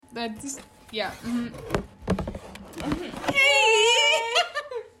That's, yeah. Mm-hmm. Mm-hmm. Hey!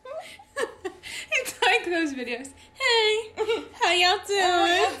 It's like those videos. Hey! How y'all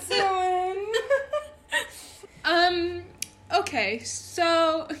doing? Okay,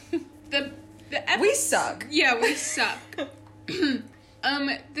 so the episode, We suck. Yeah, we suck.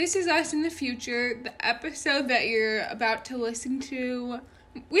 This is us in the future. The episode that you're about to listen to,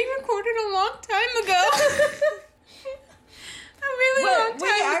 we recorded a long time ago. A really long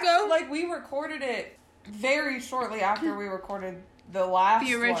time ago. Like, we recorded it very shortly after we recorded the last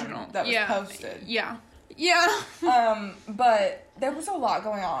original one that was posted. Yeah. But there was a lot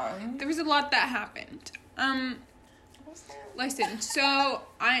going on. There was a lot that happened. Listen, so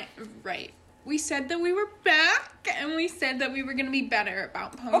we said that we were back, and we said that we were going to be better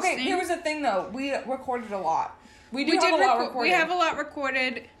about posting. Okay, here was the thing, though. We recorded a lot. We have a lot recorded. We have a lot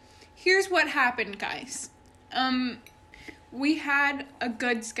recorded. Here's what happened, guys. We had a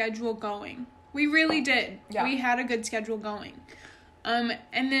good schedule going. We really did. Yeah. We had a good schedule going. And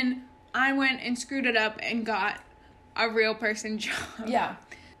then I went and screwed it up and got a real person job. Yeah.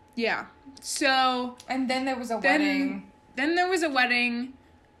 Yeah. So... And then there was a wedding. Then there was a wedding.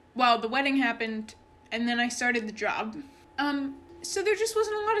 Well, the wedding happened, and then I started the job. So there just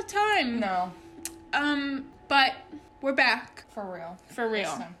wasn't a lot of time. No. But we're back. For real. For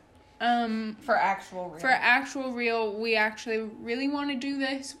real. For actual real. For actual real, we actually really want to do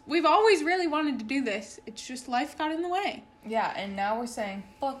this. We've always really wanted to do this. It's just life got in the way. Yeah, and now we're saying,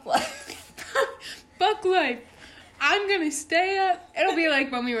 fuck life. Fuck life. I'm gonna stay up. It'll be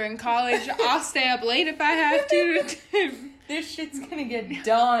like when we were in college. I'll stay up late if I have to. This shit's gonna get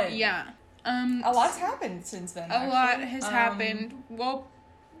done. Yeah. A lot's happened since then. A lot has happened. We'll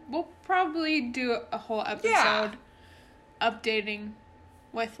probably do a whole episode updating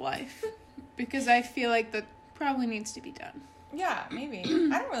with life. Because I feel like that probably needs to be done. Yeah, maybe.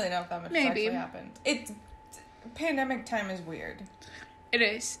 I don't really know if that much actually happened. Pandemic time is weird. It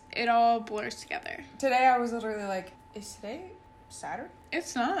is. It all blurs together. Today I was literally like, is today Saturday?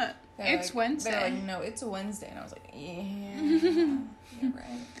 It's not. It's Wednesday. They're like, no, it's a Wednesday. And I was like, yeah, you're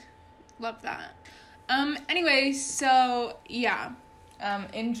right. Love that. Anyway, so, yeah.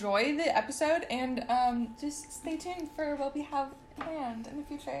 Enjoy the episode and just stay tuned for what we have planned in the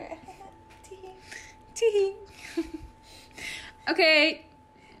future. Tee. Okay.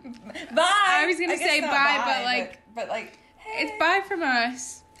 Bye. I was gonna say bye, but hey. It's bye from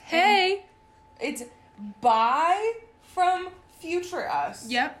us. Hey. It's bye from future us.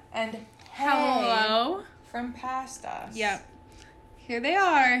 Yep. And hey hello from past us. Yep. Here they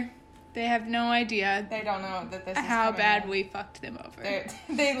are. They have no idea. They don't know that this is how bad we fucked them over.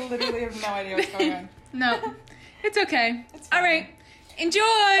 They literally have no idea what's going on. No. It's okay. It's fine. All right. Enjoy.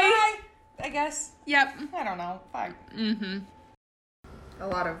 Bye. I guess. Yep. I don't know. Bye. Mm-hmm. A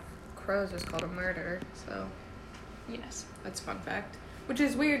lot of crows is called a murder, so yes, that's a fun fact. Which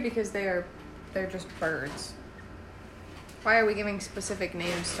is weird because they're just birds. Why are we giving specific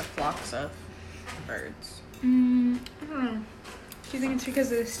names to flocks of birds? I don't know. Do you think it's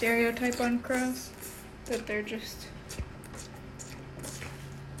because of the stereotype on crows? That they're just...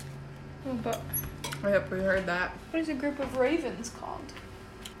 Oh, but... I hope we heard that. What is a group of ravens called?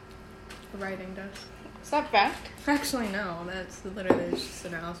 The writing does. Is that fact? Actually, no. That's literally just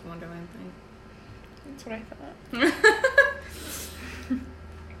an Alice in Wonderland thing. That's what I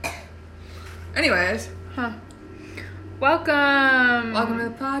thought. Anyways. Huh. Welcome to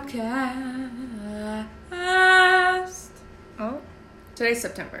the podcast. Oh. Today's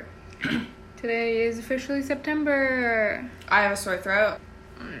September. Today is officially September. I have a sore throat.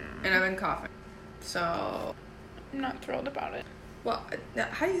 And I've been coughing. So. I'm not thrilled about it. Well,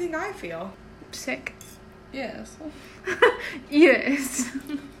 how do you think I feel? Sick. Yes. Yes.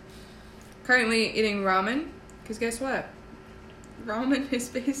 Currently eating ramen. Because guess what? Ramen is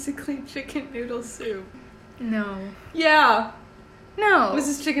basically chicken noodle soup. No. Yeah. No. This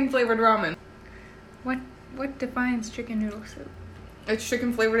is chicken flavored ramen. What defines chicken noodle soup? It's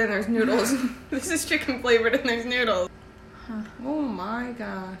chicken flavored and there's noodles. This is chicken flavored and there's noodles. Huh. Oh my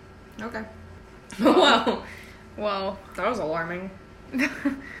god. Okay. Wow. Well, that was alarming. I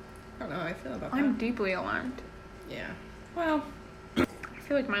don't know how I feel about that. I'm deeply alarmed. Yeah. Well, I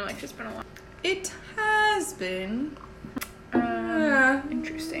feel like my life has been alarmed. it has been.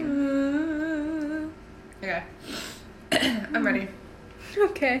 Interesting. Okay. I'm ready.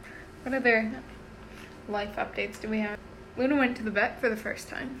 Okay. What other life updates do we have? Luna went to the vet for the first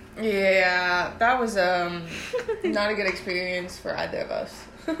time. Yeah, that was not a good experience for either of us.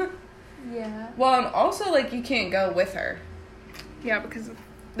 Yeah. Well, and also, like, you can't go with her. Yeah, because of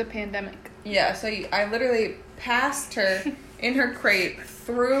the pandemic. Yeah, so I literally passed her in her crate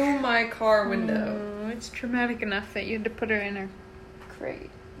through my car window. Oh, it's traumatic enough that you had to put her in her crate.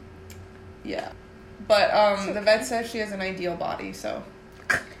 Yeah. But the vet says she has an ideal body, so...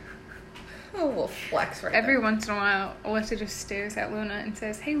 Oh, we'll flex right Every there. once in a while, Allisa just stares at Luna and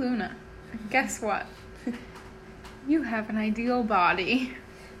says, "Hey, Luna, guess what? You have an ideal body."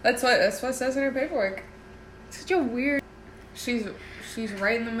 That's what it says in her paperwork. Such a weird... She's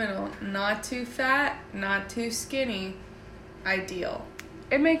right in the middle. Not too fat, not too skinny. Ideal.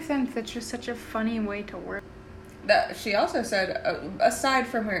 It makes sense. That's just such a funny way to work. That she also said, aside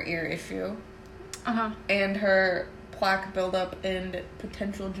from her ear issue, and her plaque buildup and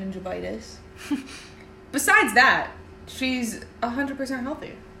potential gingivitis, besides that, she's 100%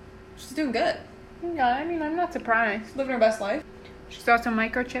 healthy. She's doing good. Yeah, I mean, I'm not surprised. Living her best life. She's also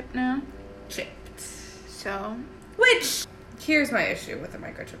microchipped now. Chipped. So... Which, here's my issue with the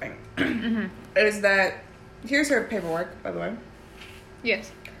microchipping. Is that, here's her paperwork, by the way.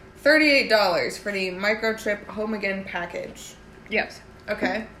 Yes. $38 for the microchip home again package. Yes.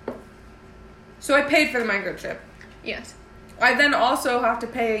 Okay. So I paid for the microchip. Yes. I then also have to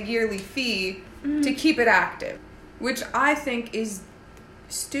pay a yearly fee to keep it active, which I think is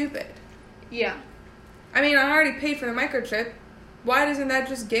stupid. Yeah. I mean, I already paid for the microchip. Why doesn't that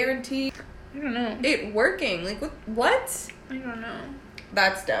just guarantee I don't know. it working? Like, what? I don't know.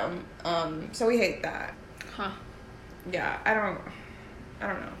 That's dumb. So we hate that. Huh. Yeah, I don't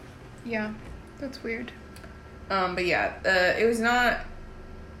know. Yeah. That's weird. But yeah, it was not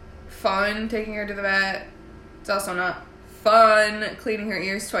fun taking her to the vet. It's also not fun cleaning her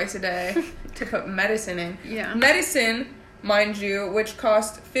ears twice a day to put medicine in. Yeah. Medicine, mind you, which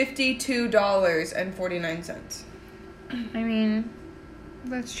cost $52.49. I mean,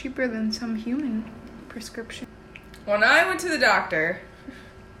 that's cheaper than some human prescription. When I went to the doctor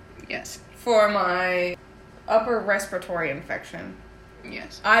Yes. for my upper respiratory infection,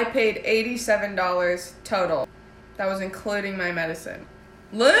 Yes. I paid $87 total. That was including my medicine.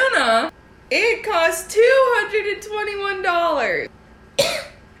 Luna, it cost $221.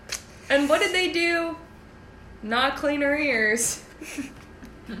 And what did they do? Not clean her ears.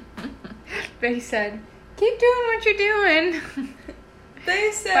 They said, "Keep doing what you're doing."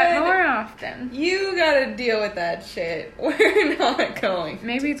 They said, But more often. you gotta deal with that shit. We're not going.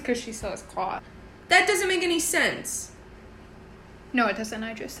 Maybe it's because she still has claws. That doesn't make any sense. No, it doesn't.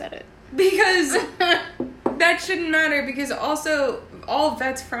 I just said it. Because that shouldn't matter, because also all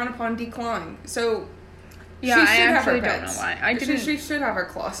vets frown upon declawing. So Yeah, she I should have her actually don't pets. know why. I didn't. She should have her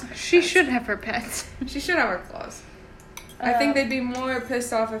claws. She should have her pets. She should have her claws. I think they'd be more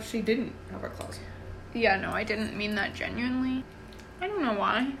pissed off if she didn't have her claws. Yeah, no, I didn't mean that genuinely. I don't know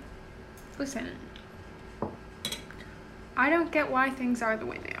why. Listen. I don't get why things are the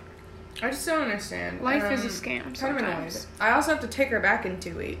way they are. I just don't understand. Life is a scam Kind of annoyed. sometimes. I also have to take her back in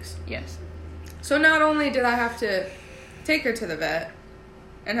 2 weeks. Yes. So not only did I have to take her to the vet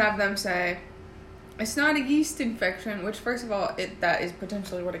and have them say, it's not a yeast infection, which first of all, that is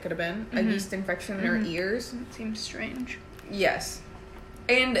potentially what it could have been. A yeast infection in her ears. It seems strange. Yes.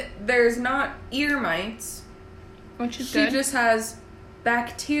 And there's not ear mites. Which is She good. just has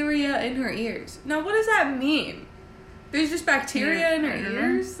bacteria in her ears. Now, what does that mean? There's just bacteria in her I don't know.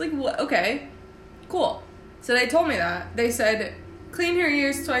 ears? Like, what? Okay. Cool. So they told me that. They said, clean her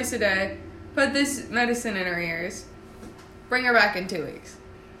ears twice a day. Put this medicine in her ears. Bring her back in 2 weeks.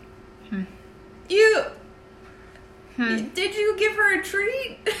 Did you give her a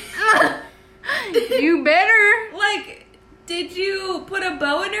treat? You better. Like, did you put a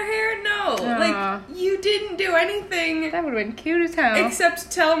bow in her hair? No. Like, you didn't do anything That would have been cute as hell. except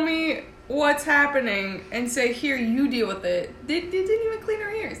tell me what's happening and say, here, you deal with it. They didn't even clean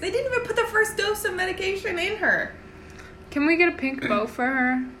her ears. They didn't even put the first dose of medication in her. Can we get a pink bow for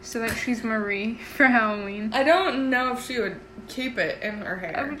her so that she's Marie for Halloween? I don't know if she would keep it in her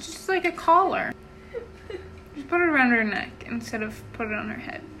hair. It's just like a collar. Just put it around her neck instead of put it on her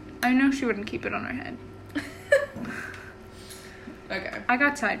head. I know she wouldn't keep it on her head. Okay. I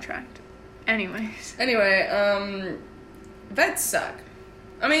got sidetracked. Anyways. Anyway, vets suck.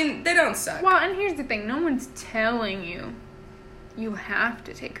 I mean, they don't suck. Well, and here's the thing. No one's telling you you have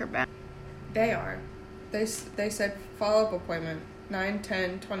to take her back. They are. They said follow-up appointment,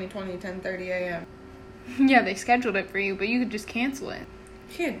 9/10/2020, 10:30 a.m. Yeah, they scheduled it for you, but you could just cancel it.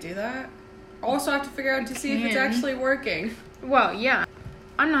 You can't do that. Also have to figure out to see if it's Can. actually working. Well, yeah.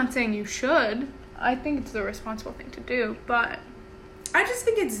 I'm not saying you should. I think it's the responsible thing to do, but... I just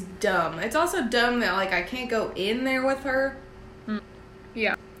think it's dumb. It's also dumb that, like, I can't go in there with her.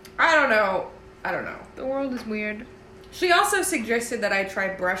 Yeah. I don't know. The world is weird. She also suggested that I try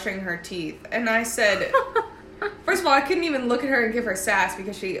brushing her teeth. And I said, first First of all, I couldn't even look at her and give her sass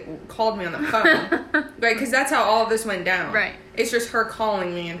because she called me on the phone. Right? Because that's how all of this went down. Right. It's just her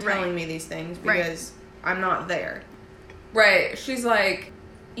calling me and telling me these things because I'm not there. Right. She's like,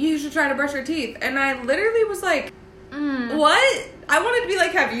 you should try to brush your teeth. And I literally was like, what? I wanted to be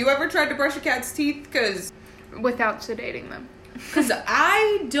like, have you ever tried to brush a cat's teeth? Because... Without sedating them. Because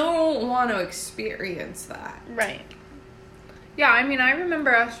I don't want to experience that. Right. Yeah, I mean, I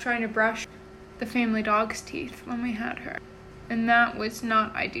remember us trying to brush the family dog's teeth when we had her. And that was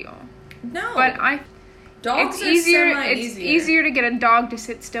not ideal. No. But dogs it's are easier. semi-easier. It's easier to get a dog to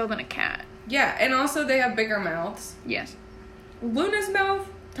sit still than a cat. Yeah, and also they have bigger mouths. Yes. Luna's mouth,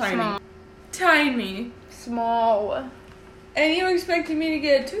 tiny. Small. Tiny. Small. And you expected me to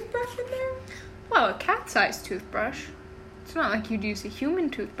get a toothbrush in there? Well, a cat-sized toothbrush. It's not like you'd use a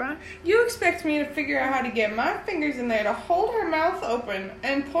human toothbrush. You expect me to figure out how to get my fingers in there to hold her mouth open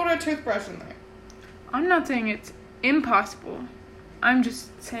and put a toothbrush in there. I'm not saying it's impossible. I'm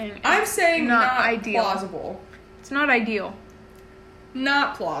just saying I'm saying not ideal. Plausible. It's not ideal.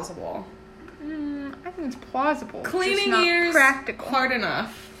 Not plausible. I think it's plausible. Cleaning just not ears, practical. hard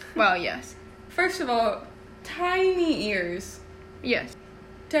enough. Well, yes. First of all, tiny ears. Yes.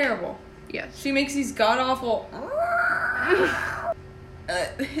 Terrible. Yes. She makes these god-awful...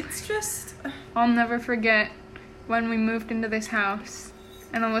 it's just... I'll never forget when we moved into this house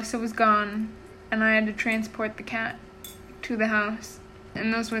and Allisa was gone and I had to transport the cat to the house.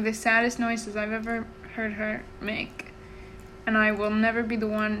 And those were the saddest noises I've ever heard her make. And I will never be the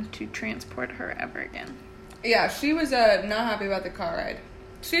one to transport her ever again. Yeah, she was not happy about the car ride.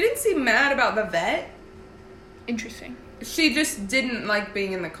 She didn't seem mad about the vet. Interesting. She just didn't like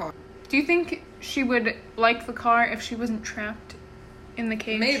being in the car. Do you think she would like the car if she wasn't trapped in the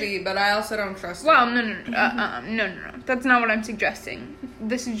cage? Maybe, but I also don't trust her. Well, no. That's not what I'm suggesting.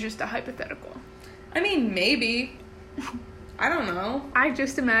 This is just a hypothetical. I mean, maybe. I don't know. I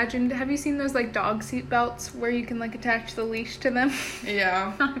just imagined, have you seen those, like, dog seat belts where you can, like, attach the leash to them?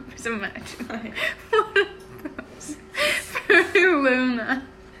 Yeah. I was imagining one of those for Luna.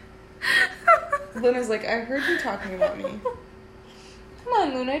 Luna's like, I heard you talking about me. Come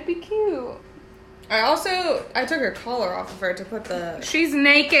on, Luna, it'd be cute. I took her collar off of her to put the... She's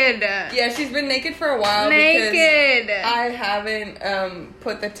naked. Yeah, she's been naked for a while. Naked. Because I haven't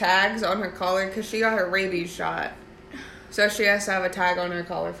put the tags on her collar because she got her rabies shot. So she has to have a tag on her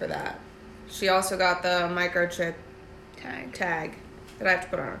collar for that. She also got the microchip tag that I have to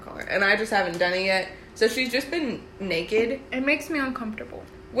put on her collar. And I just haven't done it yet. So she's just been naked. It makes me uncomfortable.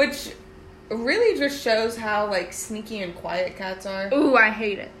 Which really just shows how, like, sneaky and quiet cats are. Ooh, I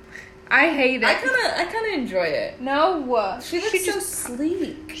hate it. I hate it. I kind of enjoy it. No. She looks so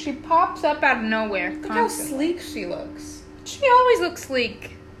sleek. She pops up out of nowhere. Look how sleek she looks. She always looks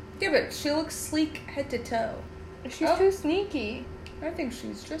sleek. Yeah, but she looks sleek head to toe. She's too sneaky. I think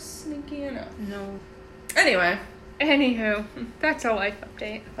she's just sneaky enough. No. Anywho, that's our life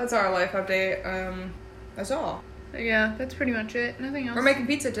update. That's our life update. That's all. Yeah, that's pretty much it. Nothing else. We're making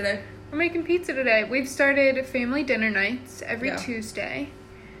pizza today. We've started family dinner nights every Tuesday.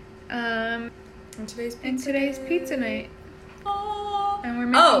 And today's pizza night. Oh. And we're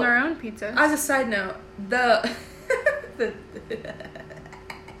making our own pizza. As a side note,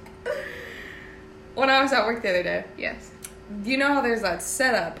 when I was at work the other day. Yes. You know how there's that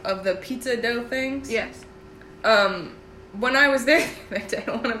setup of the pizza dough things? Yes. When I was there the other day,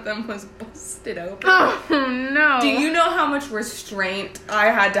 one of them was busted open. Oh, no. Do you know how much restraint I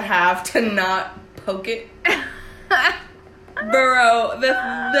had to have to not poke it? Bro,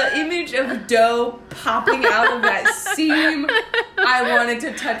 the image of dough popping out of that seam, I wanted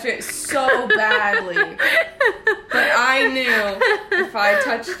to touch it so badly. But I knew if I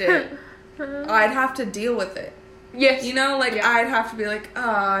touched it, I'd have to deal with it. Yes. You know, like, I'd have to be like, oh,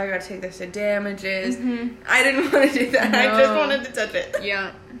 I gotta take this to damages. Mm-hmm. I didn't want to do that. No. I just wanted to touch it.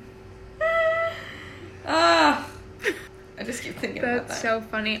 Yeah. I just keep thinking about that. That's so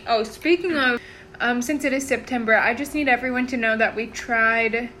funny. Oh, speaking of, since it is September, I just need everyone to know that we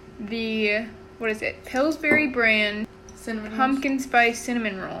tried the, Pillsbury brand cinnamon pumpkin spice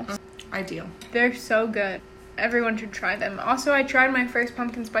cinnamon rolls. Ideal. They're so good. Everyone should try them. Also, I tried my first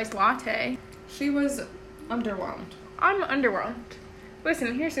pumpkin spice latte. She was underwhelmed. I'm underwhelmed.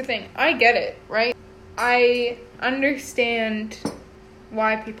 Listen, here's the thing. I get it, right? I understand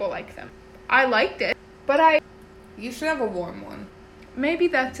why people like them. I liked it, but You should have a warm one. Maybe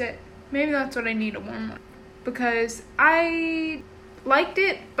that's it. Maybe that's what I need, a warm one. Because I liked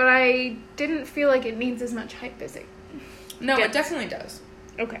it, but I didn't feel like it needs as much hype as it No, gets. It definitely does.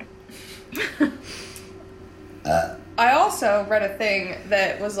 Okay. I also read a thing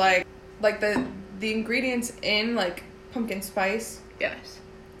that was like the the ingredients in, like, pumpkin spice... Yes.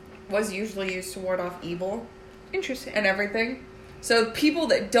 ...was usually used to ward off evil. Interesting. And everything. So people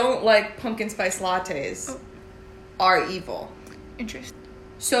that don't like pumpkin spice lattes are evil. Interesting.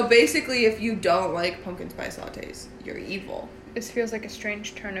 So basically, if you don't like pumpkin spice lattes, you're evil. This feels like a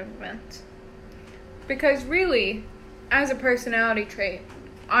strange turn of events. Because really, as a personality trait,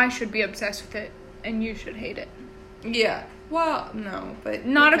 I should be obsessed with it, and you should hate it. Yeah. Well, no, but...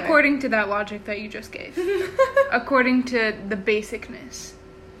 Not according to that logic that you just gave. According to the basicness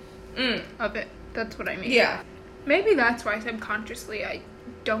of it. That's what I mean. Yeah. Maybe that's why subconsciously I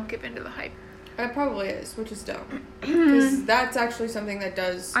don't give into the hype. It probably is, which is dumb. Because that's actually something that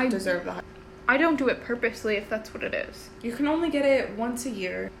does deserve the hype. I don't do it purposely if that's what it is. You can only get it once a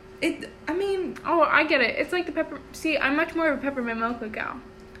year. Oh, I get it. It's like the pepper... See, I'm much more of a peppermint mocha gal.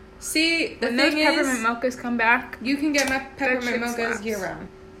 See, when those peppermint mochas come back... You can get peppermint mochas year-round.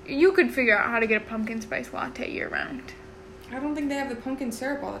 You could figure out how to get a pumpkin spice latte year-round. I don't think they have the pumpkin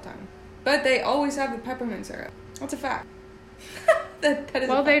syrup all the time. But they always have the peppermint syrup. That's a fact. that is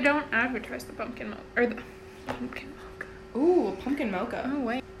well, they don't advertise the pumpkin mocha. Or the pumpkin mocha. Ooh, a pumpkin mocha. Oh,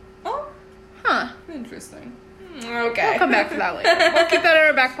 wait. Oh. Huh. Interesting. Okay. We'll come back to that later. We'll keep that in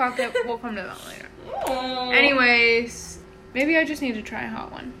our back pocket. We'll come to that later. Oh. Anyways, maybe I just need to try a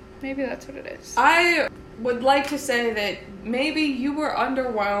hot one. Maybe that's what it is. I would like to say that maybe you were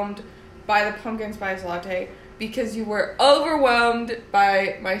underwhelmed by the pumpkin spice latte because you were overwhelmed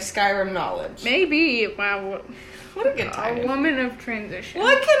by my Skyrim knowledge. Maybe. Wow. What a good time. A woman of transition.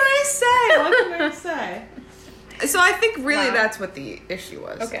 What can I say? What can I say? So I think really that's what the issue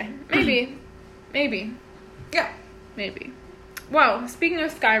was. Okay. Maybe. Maybe. Yeah. Maybe. Well, speaking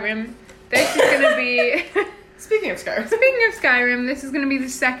of Skyrim, this is going to be... Speaking of Skyrim, this is going to be the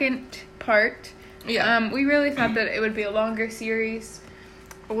second part. Yeah. We really thought that it would be a longer series.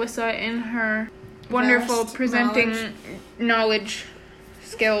 Alyssa, in her wonderful presenting knowledge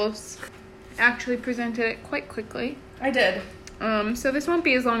skills, actually presented it quite quickly. I did. So this won't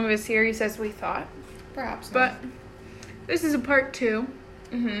be as long of a series as we thought. Perhaps not. But this is a part 2.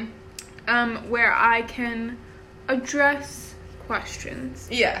 Mm-hmm. Where I can address questions.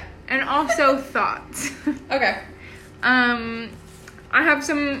 Yeah. And also thoughts. Okay. I have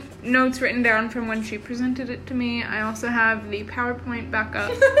some notes written down from when she presented it to me. I also have the PowerPoint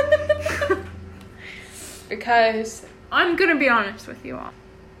backup. Because I'm going to be honest with you all.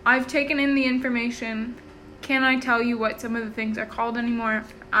 I've taken in the information. Can I tell you what some of the things are called anymore?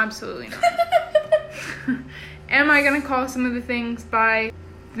 Absolutely not. Am I going to call some of the things by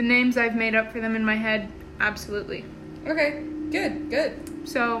the names I've made up for them in my head? Absolutely. Okay. Good.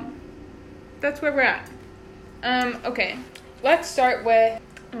 So, that's where we're at. Okay. Let's start with...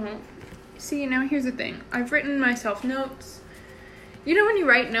 See, now here's the thing. I've written myself notes. You know when you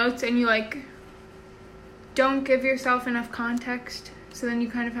write notes and you, don't give yourself enough context? So then you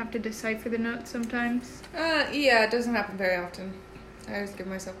kind of have to decipher the notes sometimes? Yeah, it doesn't happen very often. I always give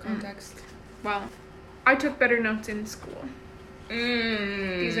myself context. Well, I took better notes in school.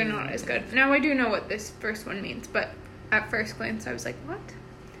 These are not as good. Now, I do know what this first one means, but at first glance, I was like, what?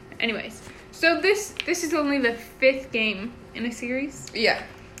 Anyways, so this is only the 5th game in a series. Yeah.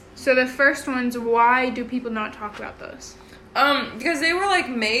 So the first one's, why do people not talk about those? Because they were,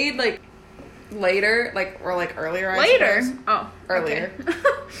 made, later, or earlier, Later? Suppose. Oh. Earlier. Okay.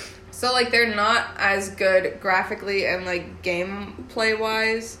 So, they're not as good graphically and,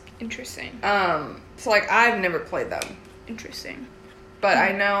 gameplay-wise. Interesting. So, I've never played them. Interesting. But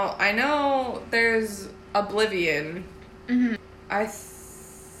I know there's Oblivion. Mm-hmm.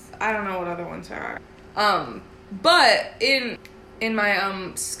 I don't know what other ones there are. But in my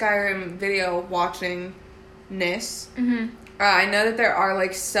Skyrim video watchingness, I know that there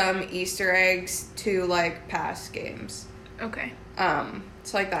are some Easter eggs to past games. Okay.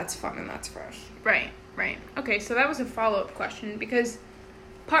 So that's fun and that's fresh. Right. Okay, so that was a follow-up question because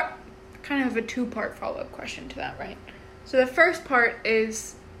kind of a 2-part follow-up question to that, right? So the first part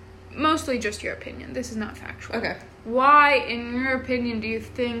is mostly just your opinion. This is not factual. Okay. Why, in your opinion, do you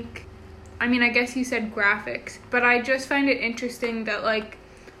think... I mean, I guess you said graphics, but I just find it interesting that,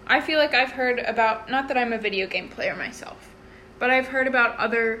 I feel like I've heard about... Not that I'm a video game player myself, but I've heard about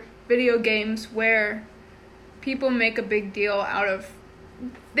other video games where people make a big deal out of...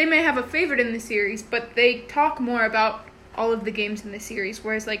 They may have a favorite in the series, but they talk more about all of the games in the series,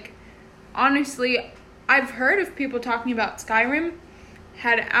 whereas, honestly... I've heard of people talking about Skyrim,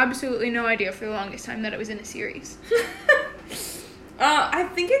 had absolutely no idea for the longest time that it was in a series. I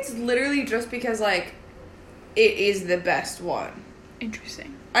think it's literally just because, it is the best one.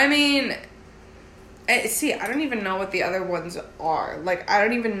 Interesting. I mean, See, I don't even know what the other ones are. Like, I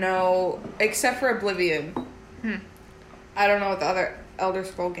don't even know, except for Oblivion. I don't know what the other Elder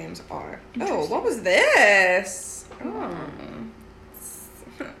Scroll games are. Oh, what was this? Oh.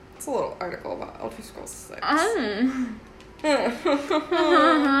 It's a little article about Elder Scrolls 6.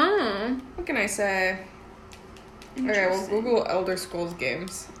 What can I say? Okay, we'll Google Elder Scrolls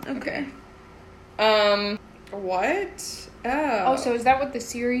games. Okay. What? Oh, so is that what the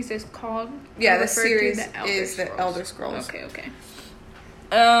series is called? Yeah, the series is the Elder Scrolls. Okay.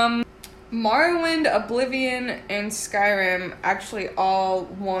 Morrowind, Oblivion, and Skyrim actually all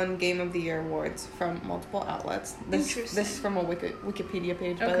won Game of the Year awards from multiple outlets. This is from a Wikipedia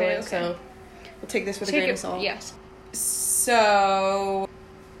page, by the way, so we'll take this with a grain of salt. Yes. So,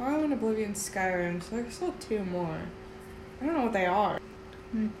 Morrowind, Oblivion, Skyrim. So there's still 2 more. I don't know what they are.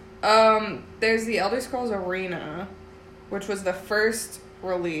 There's the Elder Scrolls Arena, which was the first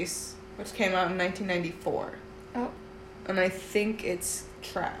release, which came out in 1994. Oh. And I think it's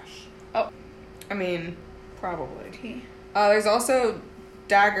trash. Oh. I mean, probably. Okay. There's also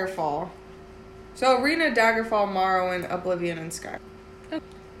Daggerfall. So Arena, Daggerfall, Morrowind, Oblivion, and Skyrim. Oh.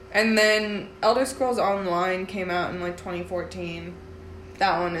 And then Elder Scrolls Online came out in like 2014.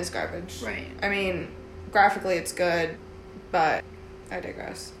 That one is garbage. Right. I mean, graphically it's good, but I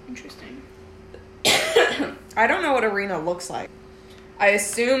digress. Interesting. I don't know what Arena looks like. I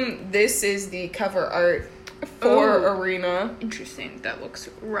assume this is the cover art for Arena. Interesting. That looks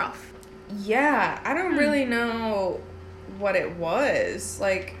rough. Yeah, I don't really know what it was.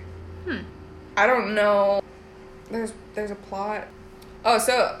 Like, I don't know. There's a plot. Oh,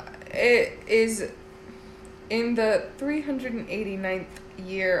 so it is in the 389th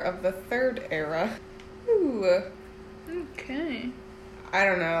year of the Third Era. Ooh. Okay. I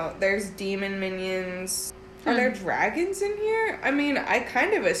don't know. There's demon minions. Are there dragons in here? I mean, I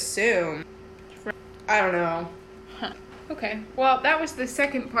kind of assume. I don't know. Huh. Okay. Well, that was the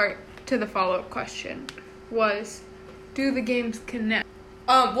second part to the follow-up question. Was, do the games connect?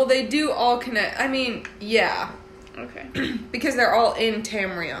 Well, they do all connect. I mean, yeah. Okay. Because they're all in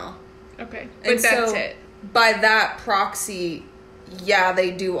Tamriel. Okay. But that's it. By that proxy, yeah,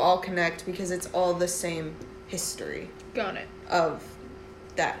 they do all connect because it's all the same history. Got it. Of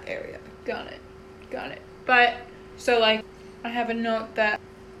that area. Got it. But, so, like, I have a note that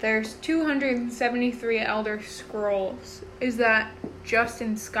there's 273 Elder Scrolls. Is that just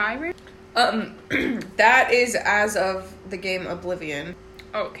in Skyrim? That is as of the game Oblivion.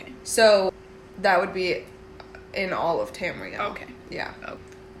 Okay. So, that would be in all of Tamriel. Okay. Yeah. Oh,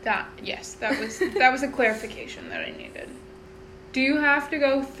 that was a clarification that I needed. Do you have to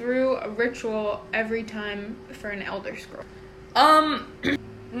go through a ritual every time for an Elder Scroll?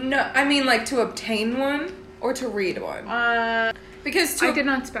 No, I mean, like, to obtain one or to read one? Because I did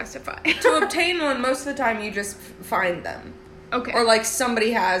not specify. To obtain one, most of the time you just find them. Okay. Or, like,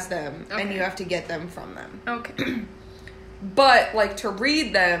 somebody has them, and you have to get them from them. Okay. But, like, to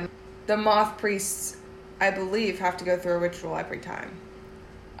read them, the moth priests, I believe, have to go through a ritual every time.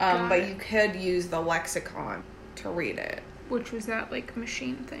 But you could use the lexicon to read it. Which was that, like,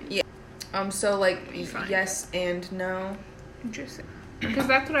 machine thing? Yeah. So, like, yes and no. Interesting. Because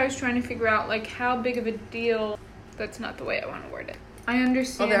that's what I was trying to figure out, like, how big of a deal... That's not the way I want to word it. I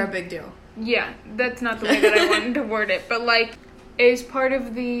understand... Oh, they're a big deal. Yeah, that's not the way that I wanted to word it. But, like, is part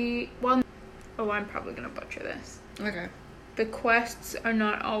of the... Well... Oh, I'm probably going to butcher this. Okay. The quests are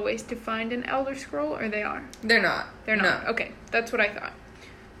not always to find an Elder Scroll, or they are? They're not. They're not. No. Okay, that's what I thought.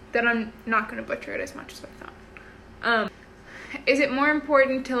 Then I'm not going to butcher it as much as I thought. Is it more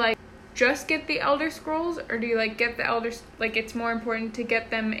important to, like, just get the Elder Scrolls, or do you, like, get the like, it's more important to get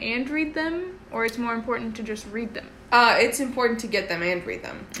them and read them, or it's more important to just read them? It's important to get them and read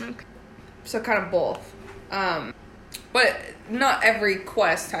them. Okay. So kind of both. But not every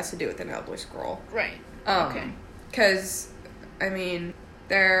quest has to do with an Elder Scroll. Right. Okay. Because, I mean,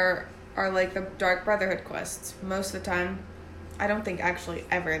 there are, like, the Dark Brotherhood quests. Most of the time, I don't think actually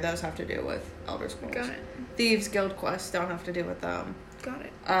ever those have to do with Elder Scrolls. Got it. Thieves Guild quests don't have to do with them. Got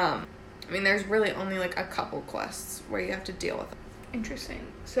it. I mean, there's really only, like, a couple quests where you have to deal with them. Interesting.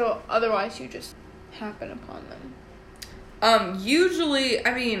 So, otherwise you just happen upon them? Usually,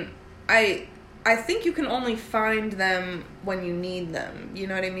 I mean, I think you can only find them when you need them. You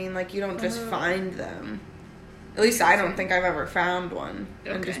know what I mean? Like, you don't just find them. At least I don't think I've ever found one.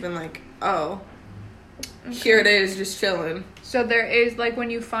 Okay. And just been like, oh, here it is, just chilling. So there is, like, when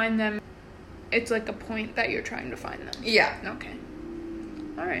you find them, it's like a point that you're trying to find them? Yeah. Okay.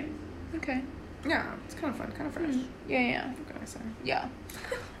 Alright. Okay. Yeah, it's kind of fun, kind of fresh. Yeah. What can I say? Yeah.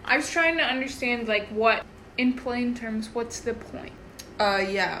 I was trying to understand, like, what, in plain terms, what's the point?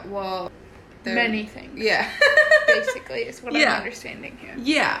 Yeah, well, many things. Yeah. Basically, is what I'm understanding here.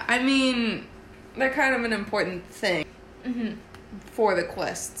 Yeah, I mean, they're kind of an important thing for the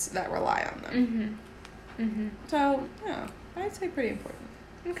quests that rely on them. So, yeah, I'd say pretty important.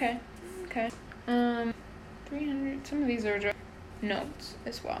 Okay. 300, some of these are just notes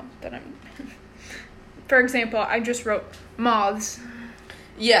as well that I'm... For example, I just wrote moths.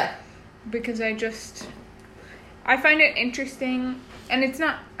 Yeah. Because I find it interesting, and it's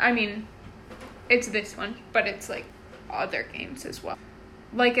not, I mean, it's this one, but it's, like, other games as well.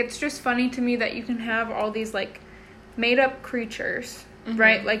 Like, it's just funny to me that you can have all these, like, made-up creatures,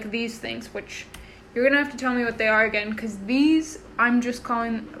 right? Like, these things, which you're gonna have to tell me what they are again, because these, I'm just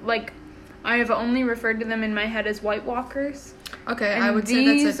calling, like, I have only referred to them in my head as White Walkers. Okay, and I would say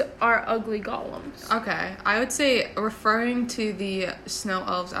these are ugly golems. Okay, I would say referring to the snow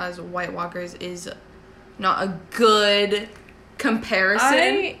elves as White Walkers is not a good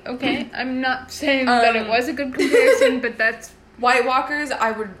comparison. I'm not saying that it was a good comparison, but that's... White Walkers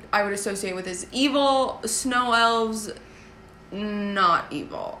I would associate with as evil. Snow elves, not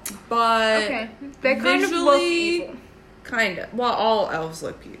evil. But... Okay, they kind of look evil. Kind of. Well, all elves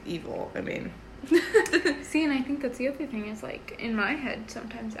look evil, I mean... See, and I think that's the other thing is, like, in my head,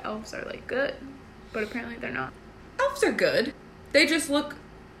 sometimes elves are, like, good, but apparently they're not. Elves are good. They just look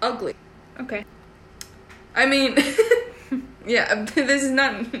ugly. Okay. I mean, yeah, this is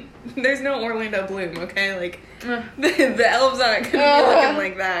not, there's no Orlando Bloom, okay? Like, the elves aren't gonna be looking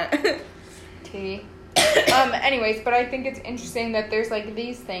like that. T. Anyways, but I think it's interesting that there's, like,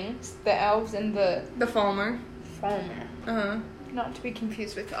 these things, the elves and the... The Falmer. Falmer. Uh-huh. Not to be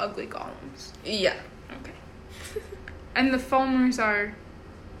confused with ugly golems. Yeah. Okay. And the Falmers are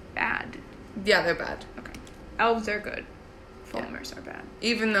bad. Yeah, they're bad. Okay. Elves are good. Falmers are bad.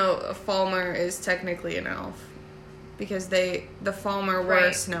 Even though a Falmer is technically an elf. Because the Falmer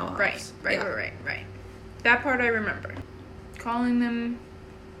were snow elves. Right. That part I remember. Calling them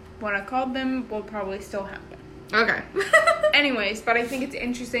what I called them will probably still happen. Okay. Anyways, but I think it's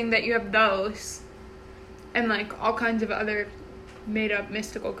interesting that you have those and, like, all kinds of other made-up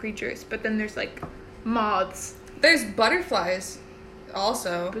mystical creatures, but then there's, like, moths. There's butterflies,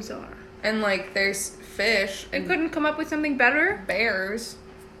 also. Bizarre. And, like, there's fish. You couldn't come up with something better? Bears.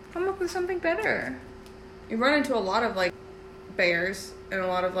 Come up with something better. You run into a lot of, like, bears and a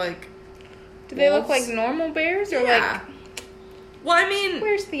lot of, like, Do they look like normal bears, or, like... Well, I mean...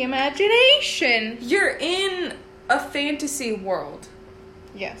 Where's the imagination? You're in a fantasy world.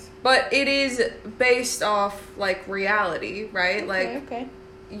 Yes. But it is based off, like, reality, right? Okay.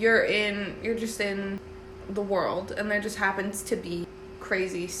 You're just in the world, and there just happens to be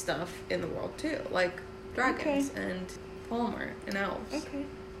crazy stuff in the world, too. Like, dragons and Falmer and elves.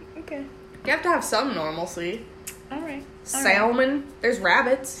 Okay. You have to have some normalcy. Alright. Salmon. There's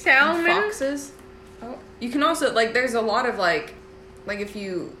rabbits. Salmon. And foxes. Oh. You can also, like, there's a lot of, like, if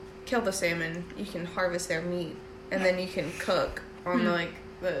you kill the salmon, you can harvest their meat, and then you can cook on, like,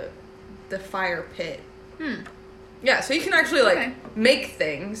 the fire pit. Yeah, so you can actually, like, make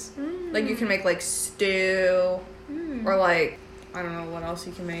things. Like, you can make, like, stew, or, like, I don't know what else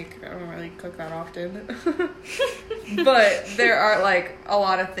you can make. I don't really cook that often. But there are, like, a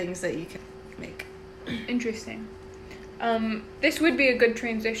lot of things that you can make. Interesting. This would be a good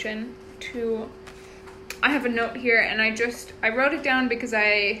transition to... I have a note here, and I wrote it down because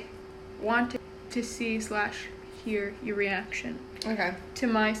I wanted to see/hear your reaction. Okay. To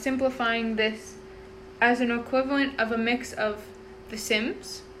my simplifying this as an equivalent of a mix of The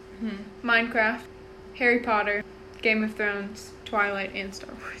Sims, Minecraft, Harry Potter, Game of Thrones, Twilight, and Star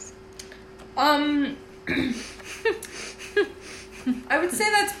Wars. I would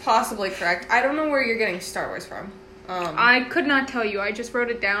say that's possibly correct. I don't know where you're getting Star Wars from. I could not tell you. I just wrote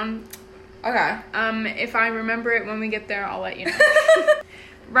it down. Okay. If I remember it when we get there, I'll let you know.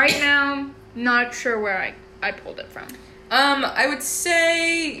 Right now, not sure where I pulled it from. I would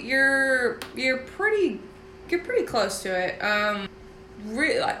say you're pretty close to it. I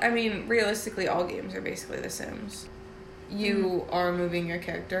mean, realistically, all games are basically The Sims. You are moving your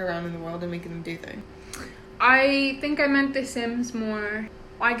character around in the world and making them do things. I think I meant The Sims more,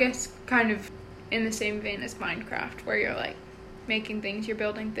 I guess, kind of in the same vein as Minecraft, where you're, like, making things, you're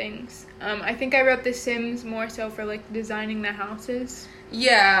building things. I think I wrote The Sims more so for, like, designing the houses.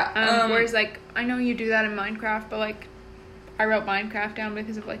 Yeah. Whereas, like, I know you do that in Minecraft, but, like, I wrote Minecraft down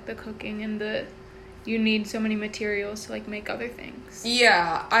because of, like, the cooking and you need so many materials to, like, make other things.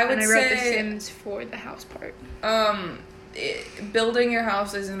 Yeah, I wrote The Sims for the house part. Building your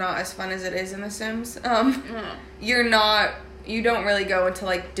house is not as fun as it is in The Sims. You don't really go into,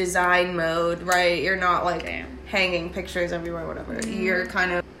 like, design mode, right? You're not, like, hanging pictures everywhere, whatever. You're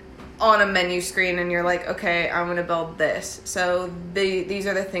kind of on a menu screen and you're like, okay, I'm going to build this. So these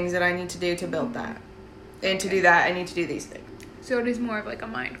are the things that I need to do to build that. And to do that, I need to do these things. So it is more of like a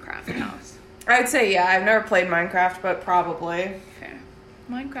Minecraft house. I'd say, yeah. I've never played Minecraft, but probably. Fair.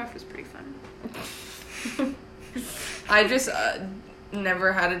 Minecraft was pretty fun. I just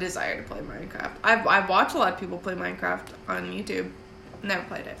never had a desire to play Minecraft. I've watched a lot of people play Minecraft on YouTube. Never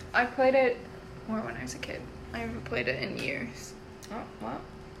played it. I played it more when I was a kid. I haven't played it in years. Oh, well.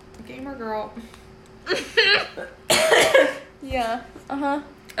 Gamer girl. Yeah. Uh-huh.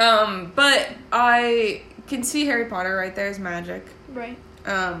 But I can see Harry Potter right there as magic. Right.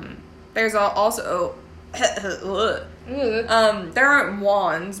 There's also there aren't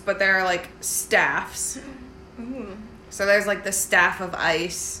wands, but there are like staffs. Ooh. So there's like the staff of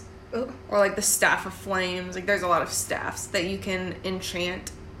ice. Ooh. Or like the staff of flames. Like there's a lot of staffs that you can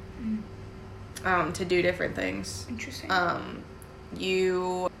enchant to do different things. Interesting.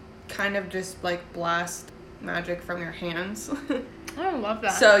 You kind of just like blast magic from your hands. I love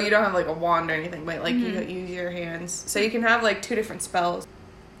that. So you don't have like a wand or anything, but like you use your hands. So you can have like 2 different spells.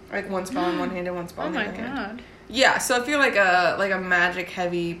 Like one spell in one hand and one spell in the other hand. Oh my god. Yeah, so if you're like a magic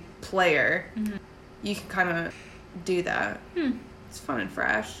heavy player, you can kind of do that. It's fun and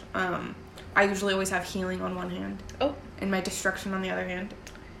fresh. I usually always have healing on one hand. Oh. And my destruction on the other hand.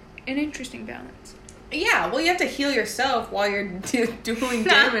 An interesting balance. Yeah, well, you have to heal yourself while you're doing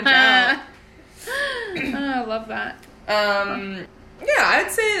damage out. I love that. Yeah,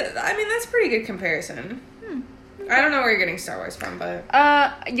 I'd say, I mean, that's a pretty good comparison. Okay. I don't know where you're getting Star Wars from, but...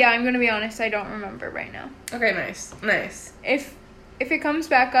 Yeah, I'm gonna be honest, I don't remember right now. Okay, nice. If it comes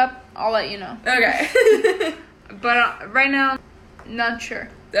back up, I'll let you know. Okay. But right now, not sure.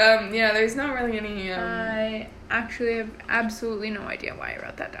 Yeah, there's not really any, I actually have absolutely no idea why I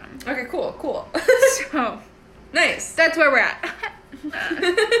wrote that down. Okay, cool. So... Nice. That's where we're at.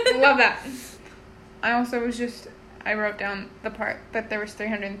 Love that. I wrote down the part that there was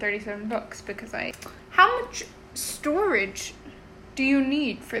 337 books because how much storage do you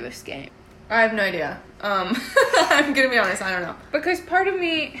need for this game? I have no idea. I'm gonna be honest, I don't know. Because part of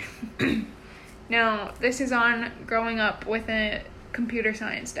me, now this is on growing up with a computer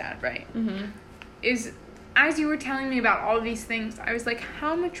science dad, right? Is, as you were telling me about all these things, I was like,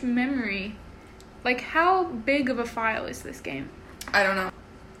 how much memory, like how big of a file is this game? I don't know.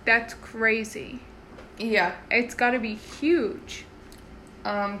 That's crazy. Yeah. It's gotta be huge.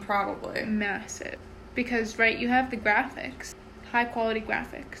 Probably. Massive. Because, right, you have the graphics. High quality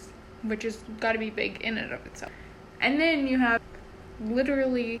graphics. Which has gotta be big in and of itself. And then you have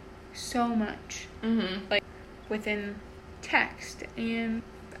literally so much. Like, within text. And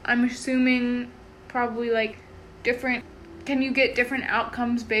I'm assuming probably, like, different... Can you get different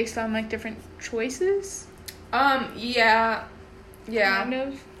outcomes based on, like, different choices? Yeah.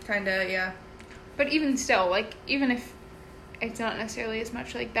 Kinda, yeah. But even still, like, even if it's not necessarily as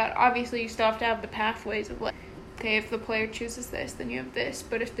much like that, obviously you still have to have the pathways of, like, okay, if the player chooses this, then you have this,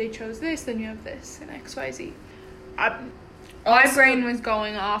 but if they chose this, then you have this, and X, Y, Z. My brain was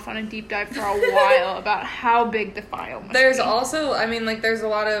going off on a deep dive for a while about how big the file must There's be. also, I mean, like, there's a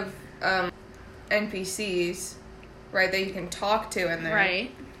lot of NPCs, right, that you can talk to in there.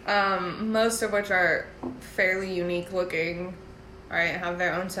 Right. Most of which are fairly unique looking, right, have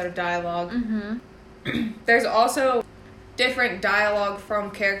their own set of dialogue. There's also different dialogue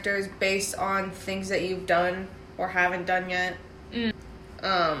from characters based on things that you've done or haven't done yet.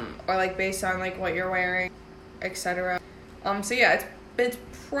 Or, like, based on, like, what you're wearing, etc. So, yeah, it's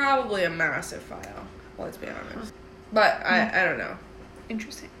probably a massive file, let's be honest. But, I don't know.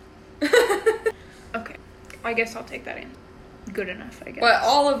 Interesting. Okay. I guess I'll take that in. Good enough, I guess. But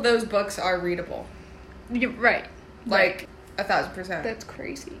all of those books are readable. You're right. Like, 1,000%. That's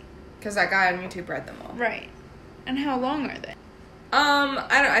crazy. Because that guy on YouTube read them all. Right. And how long are they?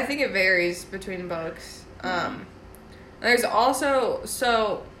 I think it varies between books. There's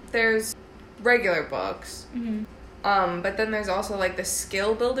also, there's regular books. But then there's also, like, the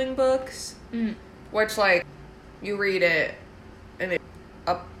skill building books. Which, like, you read it and it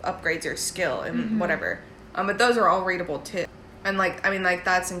upgrades your skill and whatever. But those are all readable too. And, like, I mean, like,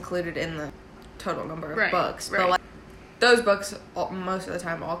 that's included in the total number of books. But, like, those books, most of the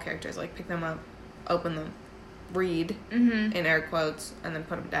time, all characters, like, pick them up, open them, read, in air quotes, and then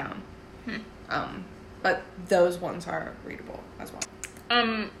put them down. But those ones are readable as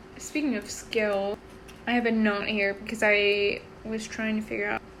well. Speaking of skill, I have a note here because I was trying to figure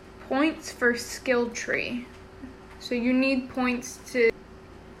out points for skill tree. So you need points to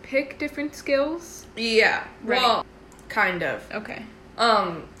pick different skills? Yeah. Right. Well, kind of. Okay.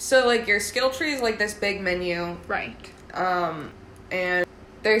 So, like, your skill tree is, like, this big menu. Right. And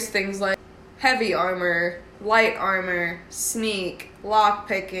there's things like heavy armor, light armor, sneak,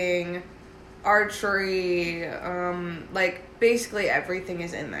 lockpicking, archery, like basically everything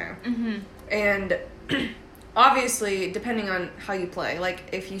is in there. Mm-hmm. And obviously, depending on how you play, like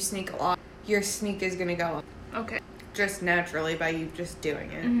if you sneak a lot, your sneak is gonna go up. Okay. Just naturally by you just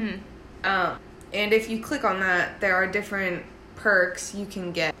doing it. Mm-hmm. And if you click on that, there are different perks you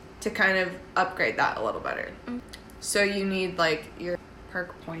can get to kind of upgrade that a little better. Mm-hmm. So you need like your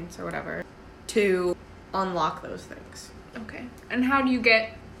perk points or whatever to unlock those things. Okay. And how do you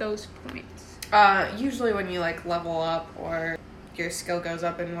get those points? Usually when you like level up or your skill goes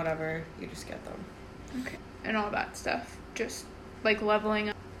up and whatever, you just get them. Okay. And all that stuff. Just like leveling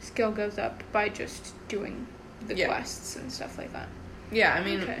up, skill goes up by just doing the quests and stuff like that. Yeah, I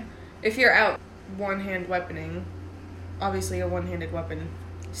mean, if you're out one-hand weaponing, obviously a one-handed weapon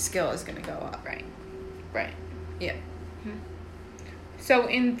skill is going to go up. Right. Right. Yeah. Mm-hmm. So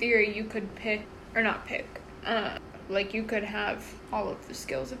in theory, you could pick, or not pick, like you could have all of the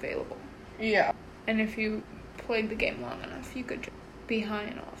skills available. Yeah. And if you played the game long enough, you could just be high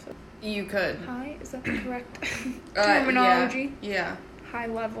in all of them. You could. High? Is that the correct terminology? Yeah. High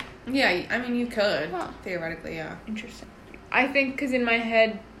level. Yeah, I mean, you could. Huh. Theoretically, yeah. Interesting. I think, because in my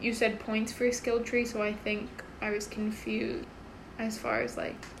head, you said points for a skill tree, so I think I was confused as far as,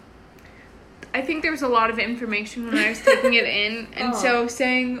 like... I think there was a lot of information when I was taking it in, and so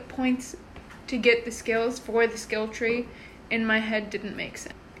saying points to get the skills for the skill tree in my head didn't make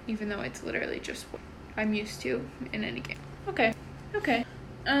sense, even though it's literally just what I'm used to in any game. Okay.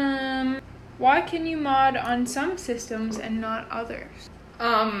 Why can you mod on some systems and not others?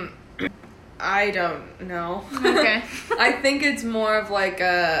 I don't know. Okay. I think it's more of like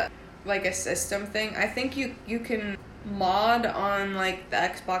a system thing. I think you can mod on like the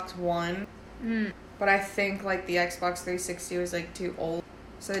Xbox One, but I think like the Xbox 360 was like too old,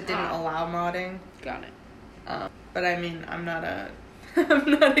 so it didn't allow modding. Got it. But I mean, I'm not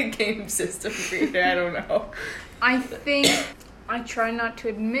a game system creator. I don't know. I think I try not to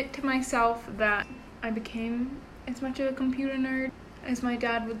admit to myself that I became as much of a computer nerd as my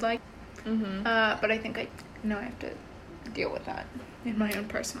dad would like. Mm-hmm. But I think I have to deal with that in my own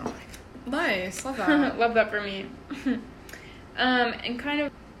personal life. Nice. Love that. Love that for me. And kind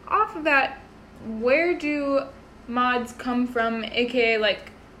of off of that, where do mods come from, aka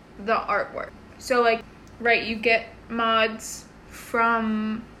like the artwork? So like, right, you get mods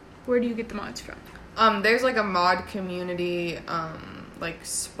from, where do you get the mods from? There's like a mod community, like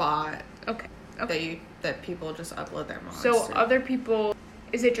spot. Okay. That people just upload their mods So to. Other people,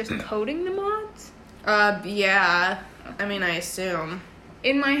 is it just coding the mods? Yeah. Okay. I mean, I assume.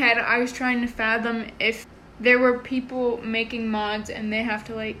 In my head, I was trying to fathom if there were people making mods and they have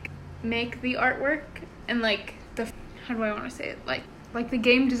to like make the artwork and like how do I want to say it? Like the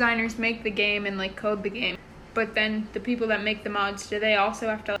game designers make the game and like code the game, but then the people that make the mods, do they also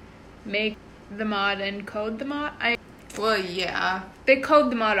have to like, make the mod and code the mod? Well, yeah. They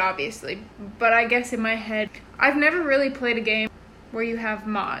code the mod, obviously, but I guess in my head, I've never really played a game where you have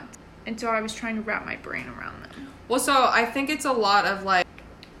mods, and so I was trying to wrap my brain around them. Well, so I think it's a lot of like,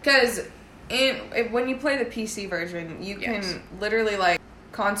 because when you play the PC version, you can literally like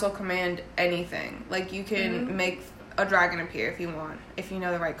console command anything. Like you can make a dragon appear if you want, if you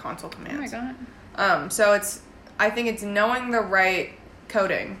know the right console commands. Oh my god. So I think it's knowing the right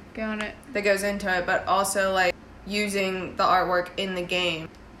coding. Got it. That goes into it, but also like using the artwork in the game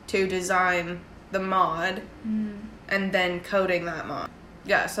to design the mod and then coding that mod.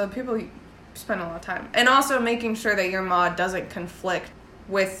 Yeah, so people spend a lot of time. And also making sure that your mod doesn't conflict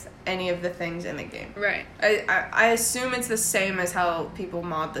with any of the things in the game. Right. I assume it's the same as how people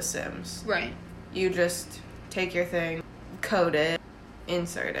mod The Sims. Right. You just take your thing, code it,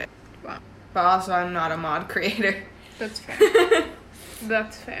 insert it. Wow. But also I'm not a mod creator. That's fair.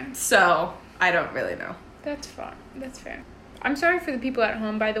 That's fair. So, I don't really know. That's fine. That's fair. I'm sorry for the people at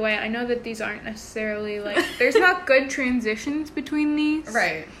home, by the way. I know that these aren't necessarily, like... There's not good transitions between these.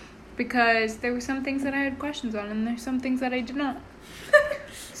 Right. Because there were some things that I had questions on, and there's some things that I did not.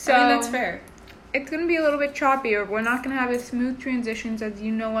 So, I mean, that's fair. It's going to be a little bit choppier. We're not going to have as smooth transitions as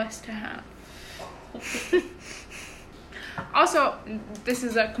you know us to have. Also, this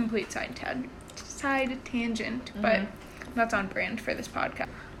is a complete side tangent, but that's on brand for this podcast.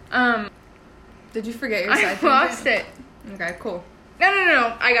 Did you forget your side tangent? I lost it. Okay, cool.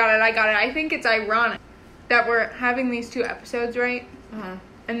 No. I got it. I think it's ironic that we're having these two episodes, right?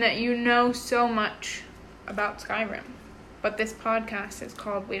 And that you know so much about Skyrim. But this podcast is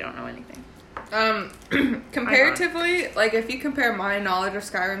called We Don't Know Anything. Comparatively, like if you compare my knowledge of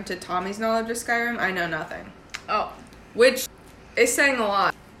Skyrim to Tommy's knowledge of Skyrim, I know nothing. Oh. Which It's saying a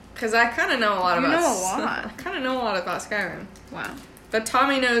lot. Because I kind of know a lot about... You know a lot. I kind of know a lot about Skyrim. Wow. But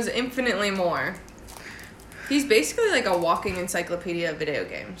Tommy knows infinitely more. He's basically like a walking encyclopedia of video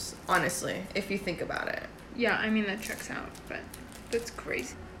games, honestly, if you think about it. Yeah, I mean, that checks out, but that's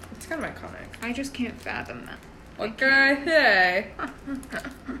crazy. It's kind of iconic. I just can't fathom that. What can I say?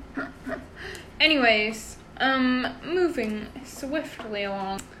 Anyways, moving swiftly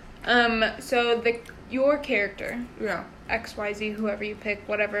along. So your character, Yeah. XYZ, whoever you pick,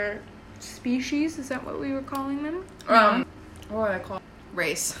 whatever species, is that what we were calling them? What are they called?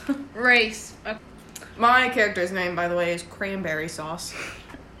 Race. Race. Okay. My character's name, by the way, is Cranberry Sauce.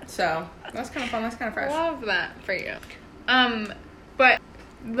 So, that's kind of fun. That's kind of fresh. Love that for you. But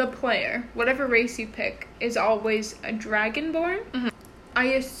the player, whatever race you pick, is always a dragonborn. Mm-hmm. I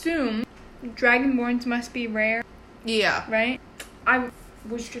assume dragonborns must be rare. Yeah. Right? I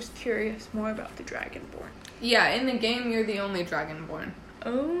was just curious more about the dragonborn. Yeah, in the game, you're the only dragonborn.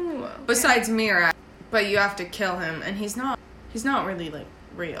 Oh. Okay. Besides Mira, but you have to kill him, and he's not really, like,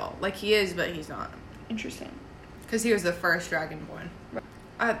 real. Like, he is, but he's not. Interesting. Because he was the first dragonborn. Right.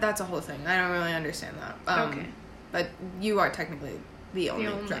 That's a whole thing. I don't really understand that. Okay. But you are technically the only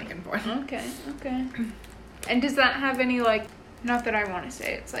dragonborn. Okay. And does that have any, like, not that I want to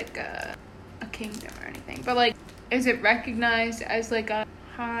say it's like a kingdom or anything, but, like, is it recognized as, like, a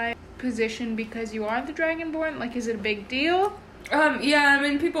high position because you are the dragonborn? Like, is it a big deal? Yeah, I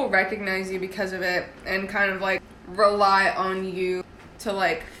mean, people recognize you because of it and kind of, like, rely on you to,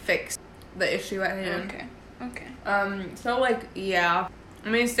 like, fix the issue at hand. Okay. So, like, yeah. I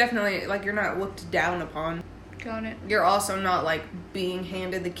mean, it's definitely, like, you're not looked down upon. Got it. You're also not, like, being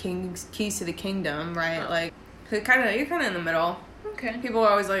handed the king's keys to the kingdom, right? Like, you're kind of in the middle. Okay. People are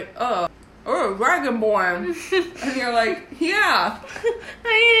always like, oh, dragonborn. And you're like, yeah.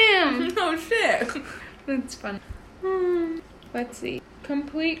 I am. Oh, shit. That's fun. Let's see.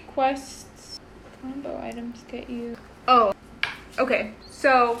 Complete quests. Combo items get you. Oh, okay.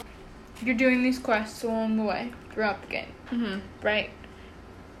 So, you're doing these quests along the way throughout the game. Mm-hmm. Right?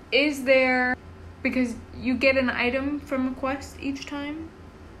 Is there... Because you get an item from a quest each time?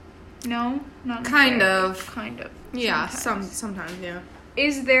 No? Not Kind of. Kind of. Yeah, Sometimes, yeah.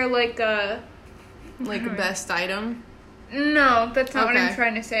 Is there like a... Like a best item? No, that's not what I'm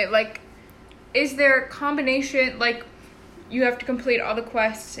trying to say. Like, is there a combination, like, you have to complete all the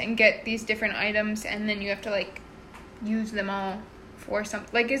quests and get these different items, and then you have to, like, use them all for something?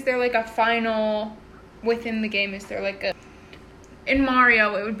 Like, is there, like, a final... Within the game, is there, like, a... In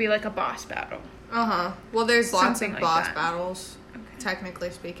Mario, it would be, like, a boss battle. Uh-huh. Well, there's lots Something of like boss that. battles, technically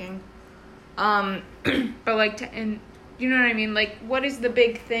speaking. But, like, and you know what I mean? Like, what is the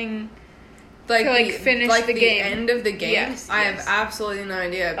big thing like to, like, finish the game? End of the game? Yes. I have absolutely no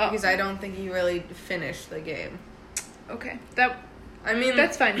idea, because Oh. I don't think you really finished the game. Okay. I mean...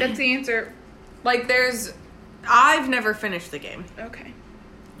 That's fine. That's the answer. Like, I've never finished the game. Okay.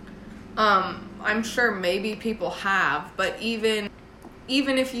 I'm sure maybe people have, but even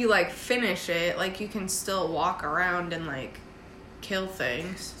if you, like, finish it, like, you can still walk around and, like, kill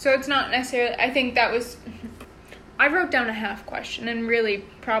things. So it's not necessarily... I think that was... I wrote down a half question, and really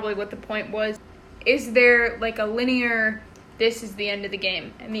probably what the point was, is there, like, a linear, this is the end of the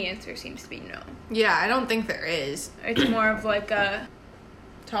game? And the answer seems to be no. Yeah, I don't think there is. It's more of, like, a...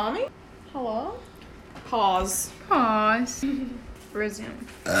 Tommy? Hello? Pause. Resume.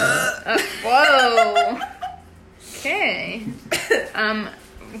 Whoa! Okay.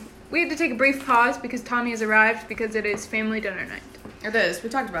 We had to take a brief pause because Tommy has arrived because it is family dinner night. It is. We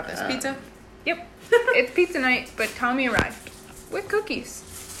talked about this. Pizza? Yep. It's pizza night, but Tommy arrived with cookies.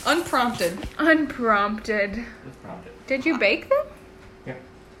 Unprompted. Unprompted. It's prompted. Did you bake them? Yeah.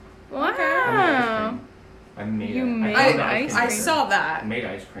 Wow. I made You made ice cream. I saw that. I made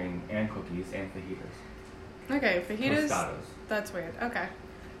ice cream and cookies and fajitas. Okay, fajitas. Tostados. That's weird. Okay.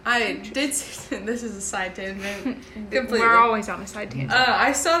 I did see, this is a side tangent. Completely. We're always on a side tangent.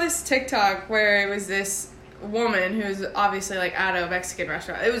 I saw this TikTok where it was this woman who was obviously, like, at a Mexican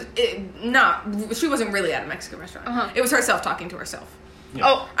restaurant. She wasn't really at a Mexican restaurant. Uh-huh. It was herself talking to herself. Yeah.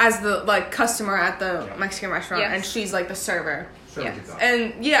 Oh, As the, like, customer at the Yeah. Mexican restaurant, Yes. and she's, like, the server. Sure, Yes. we could go.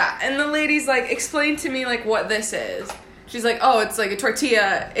 And the lady's like, explain to me, like, what this is. She's like, oh, it's like a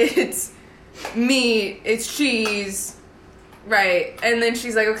tortilla, it's meat, it's cheese, right? And then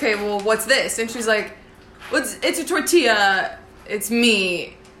she's like, okay, well, what's this? And she's like, it's a tortilla, it's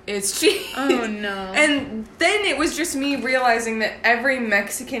meat, it's cheese. Oh, no. And then it was just me realizing that every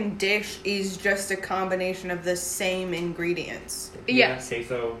Mexican dish is just a combination of the same ingredients. Tortilla, Yes.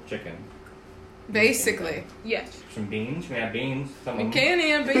 queso, chicken. Basically. Yes. Some beans. We have beans. Some You of them. can't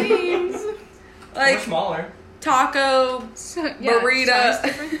have beans. We're Like, smaller. taco, burrito,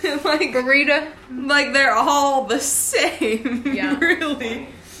 burrito. Like they're all the same. Yeah. Really.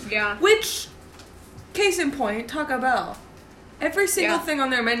 Yeah. Which, case in point, Taco Bell. Every single thing on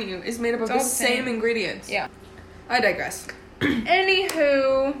their menu is made up of the same ingredients. Yeah. I digress.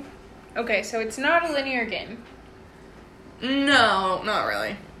 Anywho, okay, so it's not a linear game. No, not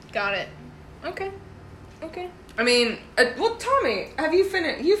really. Got it. Okay. I mean, well, Tommy, have you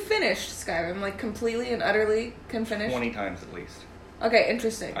finished? You finished Skyrim, like, completely and utterly finished? 20 times at least. Okay,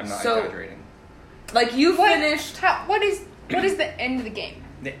 interesting. I'm not exaggerating. Like, you finished... What is the end of the game?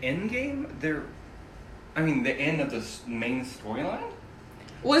 The end game? The end of the main storyline?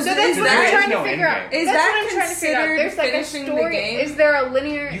 That's what I'm trying to figure out. Is that considered There's like a finishing story. the game? Is there a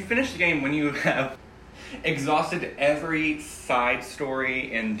linear... You finish the game when you have exhausted every side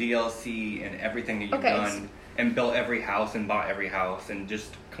story and DLC and everything that you've done and built every house and bought every house and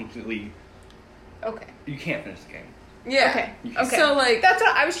just completely... Okay. You can't finish the game. Yeah. Okay. So, like... That's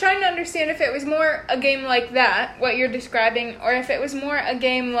what I was trying to understand, if it was more a game like that, what you're describing, or if it was more a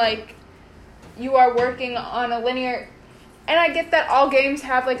game like you are working on a linear... And I get that all games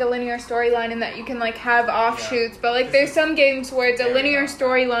have, like, a linear storyline and that you can, like, have offshoots, but, like, there's some games where it's a linear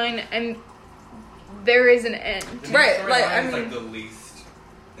storyline and there is an end. Right, like, I mean... mean... like the least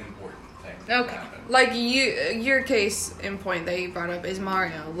important thing. Okay. Like, your case in point that you brought up is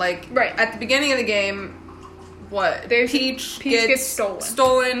Mario. Like, right. At the beginning of the game, Peach gets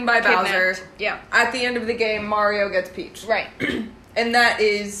stolen by Bowser. Yeah. At the end of the game, Mario gets Peach. Right. And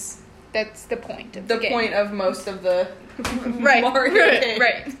that's the point of the game. point of most of the right. Mario games.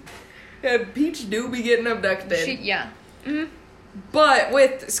 Right. Yeah, Peach do be getting abducted. Mm-hmm. But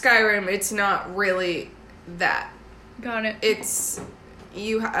with Skyrim, it's not really that. Got it. It's...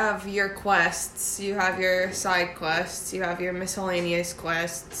 You have your quests, you have your side quests, you have your miscellaneous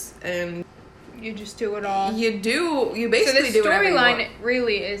quests, and... You just do it all. You basically do whatever you want. So the storyline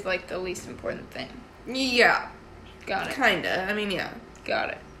really is, like, the least important thing. Yeah. Got it. Kinda. I mean, yeah. Got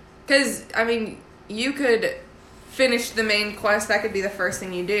it. Because, I mean, you could finish the main quest, that could be the first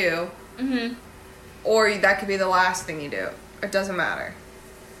thing you do. Mm-hmm. Or that could be the last thing you do. It doesn't matter.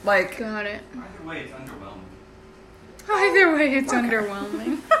 Like... Got it. Either way, it's underwhelming. Either way, it's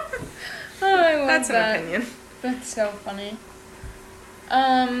underwhelming. Oh, I love That's that. an opinion. That's so funny.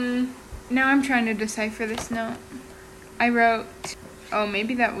 Now I'm trying to decipher this note. I wrote... Oh,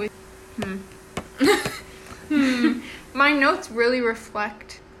 maybe that was... My notes really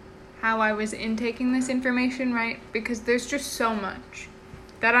reflect how I was intaking this information, right? Because there's just so much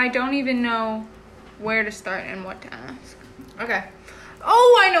that I don't even know where to start and what to ask. Okay.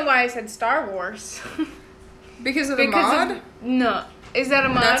 Oh, I know why I said Star Wars. Because of the mod? No. Is that a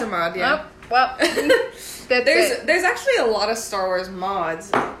mod? That's a mod, yeah. Oh, well, there's actually a lot of Star Wars mods.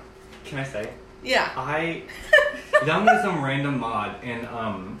 Can I say? Yeah. I downloaded some random mod and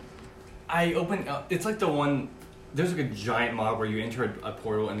I opened up. It's like the one. There's like a giant mod where you enter a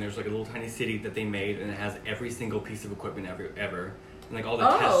portal and there's like a little tiny city that they made and it has every single piece of equipment ever and like all the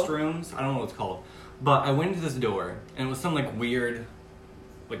test rooms. I don't know what it's called, but I went into this door and it was some like weird,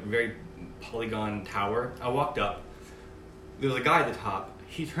 like very polygon tower. I walked up. There was a guy at the top.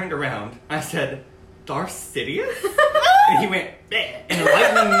 He turned around. I said, "Darth Sidious?" And he went, "Bleh," and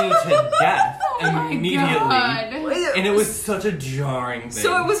enlightening me to death immediately. God. And it was such a jarring thing.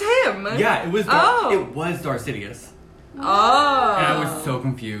 So it was him? Yeah, it was It was Darth Sidious. Oh. And I was so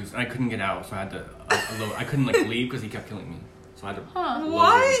confused. And I couldn't get out, so I had to... I couldn't, like, leave because he kept killing me. So I had to...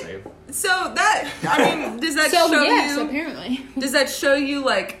 What? Save. So that... I mean, does that show you... apparently. Does that show you,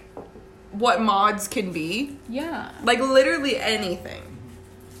 like, what mods can be? Yeah. Like, literally anything.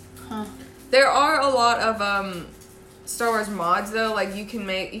 Huh. There are a lot of, Star Wars mods, though. Like, you can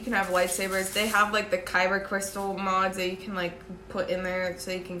have lightsabers. They have, like, the Kyber crystal mods that you can, like, put in there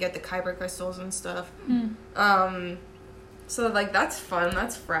so you can get the Kyber crystals and stuff. So, like, that's fun.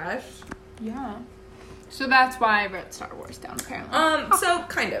 That's fresh. Yeah. So that's why I wrote Star Wars down, apparently. So,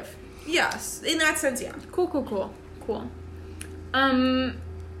 kind of. Yes. In that sense, yeah. Cool.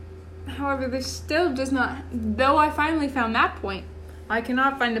 However, this still does not... Though I finally found that point, I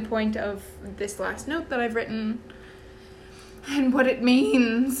cannot find the point of this last note that I've written and what it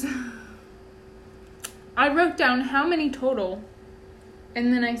means. I wrote down how many total,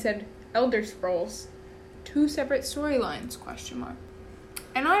 and then I said Elder Scrolls, 2 separate storylines, ?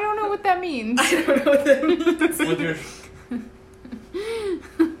 And I don't know what that means. I don't know what that means. Well,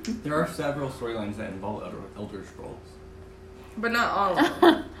 there are several storylines that involve Elder Scrolls. But not all of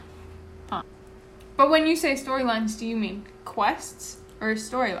them. But when you say storylines, do you mean quests or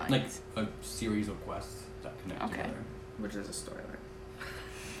storylines? Like a series of quests that connect together. Which is a storyline.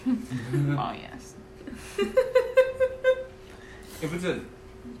 Oh, yes. If it's a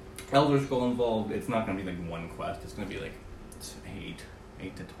Elder Scroll involved, it's not going to be like one quest. It's going to be like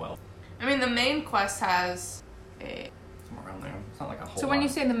 8 to 12. I mean, the main quest has somewhere around there. It's not like a whole So lot. when you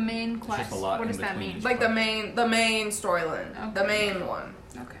say the main quest, what does that mean? Like the main storyline. Okay. The main one.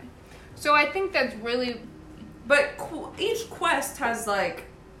 Okay. So I think that's really... But each quest has, like,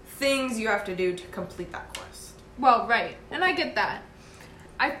 things you have to do to complete that quest. Well, right. And I get that.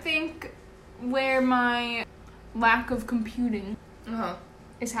 I think where my lack of computing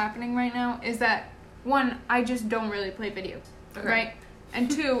is happening right now is that, one, I just don't really play videos. Okay. Right?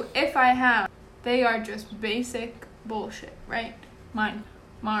 And two, if I have, they are just basic bullshit, right? Mine.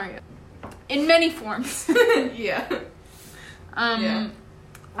 Mario. In many forms. Yeah.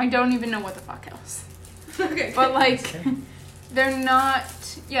 I don't even know what the fuck else. Okay. But, like, they're not...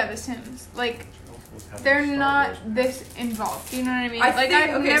 Yeah, The Sims. Like, they're not this involved. You know what I mean?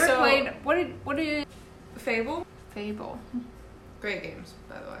 I've never played... What did... Fable? Fable. Great games,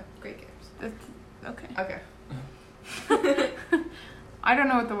 by the way. Great games. Okay. I don't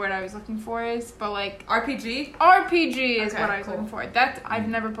know what the word I was looking for is, but, like... RPG? RPG is what I was looking for. I've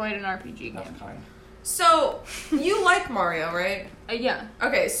never played an RPG game. That's kind. So, you like Mario, right? Yeah.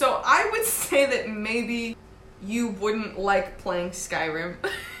 Okay, so I would say that maybe you wouldn't like playing Skyrim.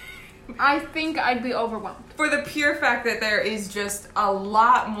 I think I'd be overwhelmed. For the pure fact that there is just a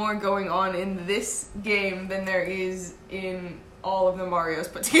lot more going on in this game than there is in all of the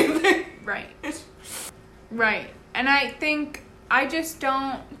Marios put together. Right. Right. And I think I just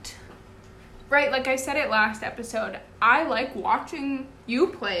don't... Right, like I said it last episode, I like watching you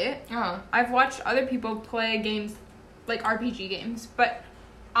play it. I've watched other people play games, like RPG games, but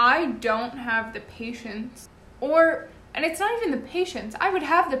I don't have the patience, and it's not even the patience, I would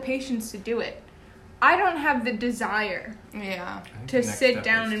have the patience to do it. I don't have the desire to sit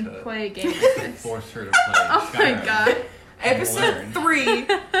down and play a game like this. Force her to play Oh Skyrim. my god. Episode 3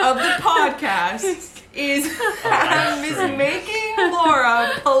 of the podcast is making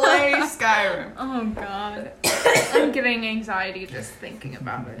Laura play Skyrim. Oh god. I'm getting anxiety just thinking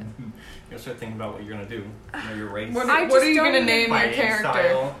about it. You'll start thinking about what you're going to do. You know, your race. What are you going to name your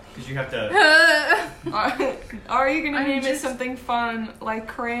character? Because you have to... Are you going to name it something fun like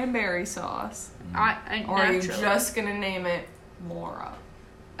cranberry sauce? Or are you just going to name it Laura?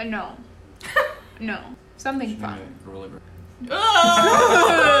 No. No. Something fun.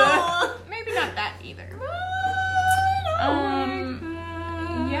 Maybe not that either.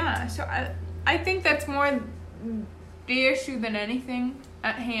 Yeah, so I think that's more the issue than anything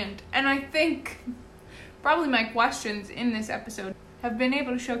at hand. And I think probably my questions in this episode have been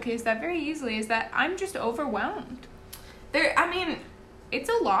able to showcase that very easily, is that I'm just overwhelmed. It's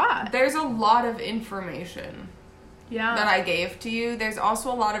a lot. There's a lot of information that I gave to you. There's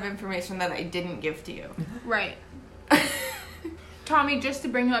also a lot of information that I didn't give to you. Right. Tommy, just to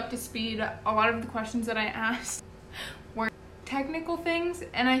bring you up to speed, a lot of the questions that I asked were technical things,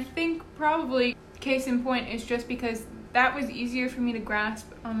 and I think probably case in point is just because that was easier for me to grasp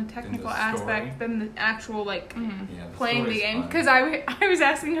on the technical aspect than the actual, like, playing the game. Because I was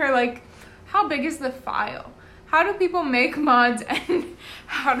asking her, like, how big is the file? How do people make mods, and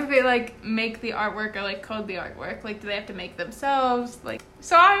how do they, like, make the artwork or, like, code the artwork? Like, do they have to make themselves? Like,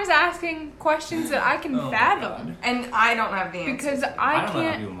 so I was asking questions that I can fathom. And I don't have the answer. Because I don't know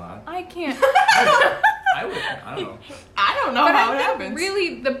how to do a mod. I can't. I don't know. I don't know how it happens.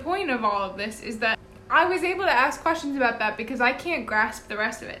 Really, the point of all of this is that I was able to ask questions about that because I can't grasp the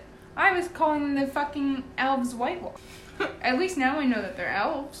rest of it. I was calling the fucking elves White Wolf. At least now I know that they're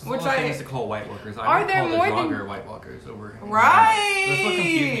elves. Which I used to call White Walkers. Are there more than White Walkers over? Right. That's what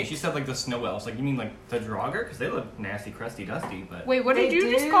confused me. She said like the snow elves. Like you mean like the Draugr? Because they look nasty, crusty, dusty. But wait, what did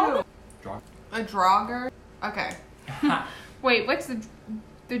you just call them? Draugr. A Draugr? Okay. Wait, what's the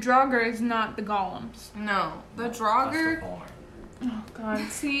Draugr is not the golems. No, the Draugr. Oh god,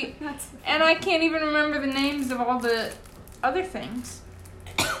 see, and I can't even remember the names of all the other things.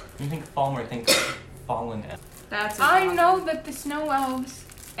 You think Falmer? Think Fallen elf. I know that the snow elves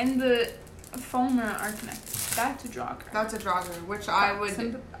and the Falmer are connected. That's a Draugr. That's a Draugr, which I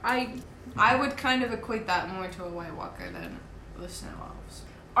would kind of equate that more to a White Walker than the snow elves.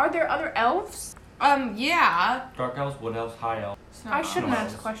 Are there other elves? Yeah. Dark elves, wood elves, high elves. I shouldn't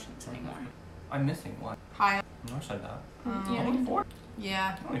ask questions anymore. I'm missing one. High elves. No, I said that. Only 4?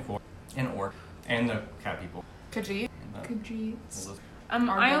 Yeah. Only 4. And orc. And the cat people. Khajiit. Khajiits.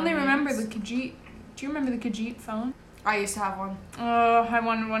 I only remember the Khajiit. Do you remember the Khajiit phone? I used to have one. Oh, I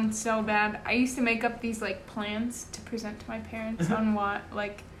wanted one so bad. I used to make up these, like, plans to present to my parents on what,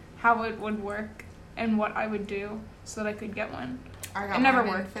 like, how it would work and what I would do so that I could get one. I got it never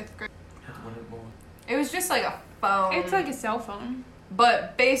one worked. in 5th grade. It was just like a phone. It's like a cell phone.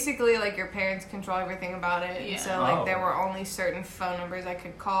 But basically, like, your parents control everything about it. Yeah. And so, like, there were only certain phone numbers I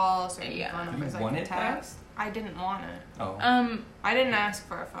could call, certain phone numbers I could text. I didn't want it. Oh. I didn't ask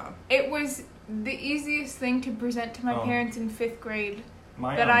for a phone. It was the easiest thing to present to my parents in 5th grade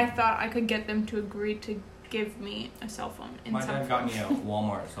that I thought I could get them to agree to give me a cell phone. My dad got me a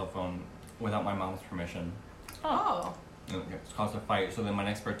Walmart cell phone without my mom's permission. Oh. It's caused a fight. So then my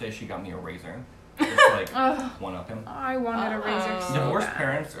next birthday, she ut me a razor. It's like one up him. I wanted a razor so Divorced bad.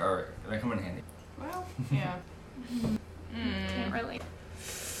 parents they come in handy. Well, yeah. Can't relate.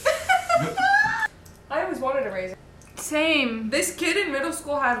 I always wanted a razor. Same. This kid in middle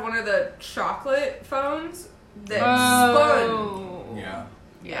school had one of the chocolate phones that spun.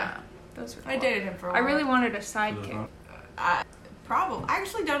 Yeah. Those were cool. I dated him for a while. I really wanted a sidekick. I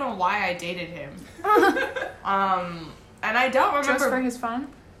actually don't know why I dated him. And I don't remember. Just for his phone?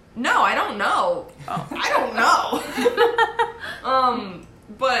 No, I don't know. Oh. I don't know.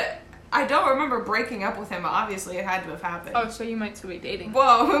 But I don't remember breaking up with him. Obviously, it had to have happened. Oh, so you might still be dating.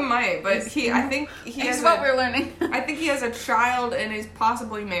 Well, who might? But I think he is has what we're learning. I think he has a child and is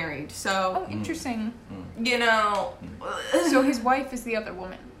possibly married. So. Oh, interesting. You know. So his wife is the other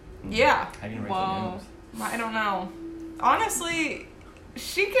woman. Yeah. How do you rate Whoa. the I don't know. Honestly,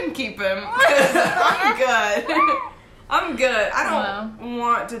 she can keep him. 'Cause I'm good. I'm good. I don't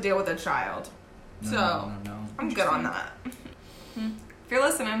want to deal with a child. So, No. I'm good on that. If you're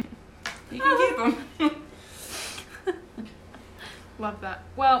listening, you can keep him. Love that.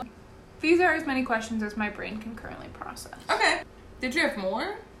 Well, these are as many questions as my brain can currently process. Okay. Did you have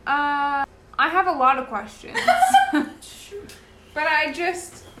more? I have a lot of questions. Shoot. But I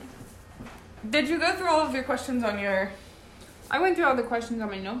just... Did you go through all of your questions on your... I went through all the questions on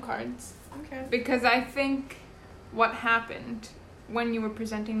my note cards. Okay. Because I think what happened when you were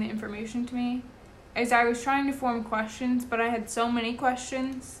presenting the information to me is I was trying to form questions, but I had so many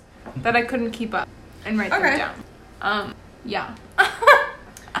questions that I couldn't keep up and write them down. Yeah.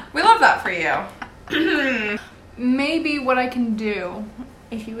 We love that for you. Maybe what I can do,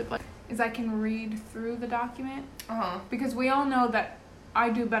 if you would like, is I can read through the document. Because we all know that I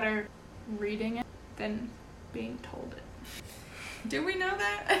do better reading it than being told it. Do we know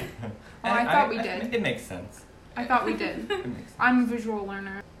that? I thought we did. It makes sense. I thought we did. It makes sense. I'm a visual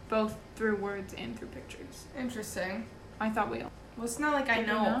learner, both through words and through pictures. Interesting. I thought we all. Well, it's not like I Did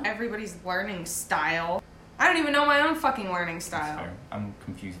we know know? everybody's learning style. I don't even know my own fucking learning That's style. fair. I'm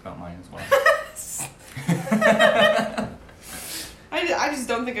confused about mine as well. I just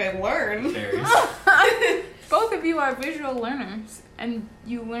don't think I learn. There Both of you are visual learners, and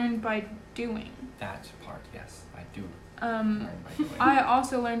you learn by doing. That part, yes, I do. Um, Learn by doing. I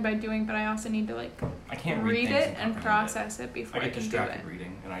also learn by doing, but I also need to I can't read things it and comprehend process it before I I get can do distracted it.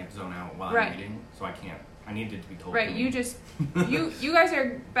 reading, and I zone out while Right. I'm reading, so I can't. I needed to be told. Right, to you me. just you guys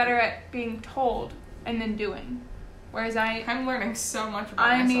are better at being told and then doing, whereas I'm learning so much about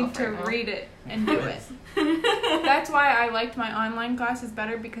I myself need to right now. read it and do it. That's why I liked my online classes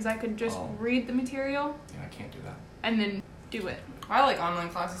better, because I could just read the material Yeah, I can't do that. and then do it. I like online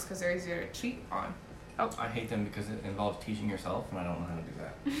classes because they're easier to cheat on. I hate them because it involves teaching yourself, and I don't know how to do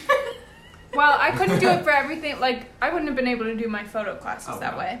that. Well, I couldn't do it for everything. Like, I wouldn't have been able to do my photo classes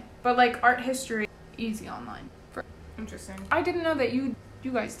that no. way. But like art history, easy online. Interesting. I didn't know that you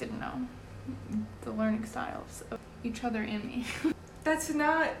guys didn't know the learning styles of each other and me. That's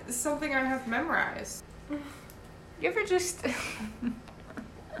not something I have memorized. You ever just... Do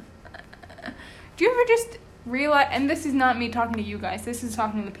you ever just realize... And this is not me talking to you guys. This is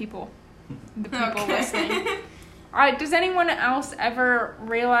talking to the people. The people listening. Alright, does anyone else ever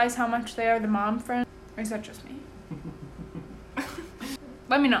realize how much they are the mom friend? Or is that just me?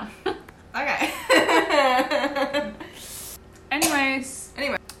 Let me know. Okay. Anyway.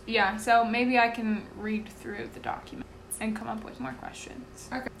 Yeah, so maybe I can read through the document and come up with more questions.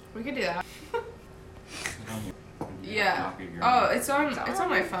 Okay, we could do that. Yeah. Oh, it's on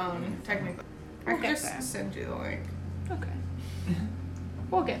my phone, technically. I We'll could get just there. send you the link. Okay.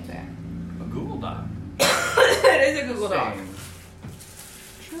 We'll get there. A Google Doc. It is a Google Doc. Same.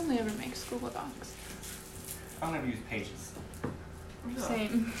 She only ever makes Google Docs. I don't ever use Pages.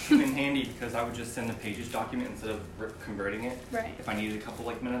 Same. It's been handy because I would just send the Pages document instead of converting it. Right. If I needed a couple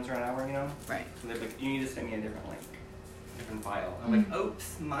minutes or an hour, Right. So they're like, you need to send me a different link, different file. I'm like,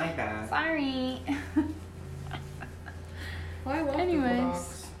 oops, my bad. Sorry. Well, I love Anyways. Google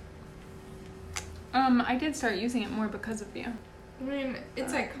Docs. I did start using it more because of you. I mean,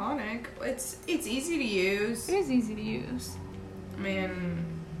 it's iconic. It's easy to use. It is easy to use. I mean,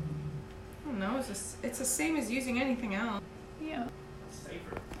 I don't know. It's the same as using anything else. Yeah.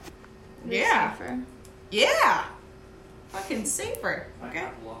 Safer. It is Yeah. safer. Yeah. Fucking safer. Okay. I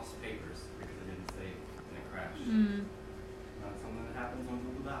have lost papers because I didn't save and it crashed. Not something that happens on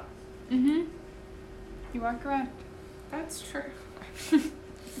Google Docs. Mm-hmm. You are correct. That's true.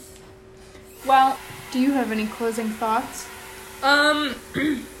 Well, do you have any closing thoughts? I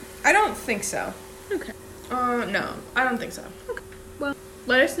don't think so. Okay. No, I don't think so. Okay. Well,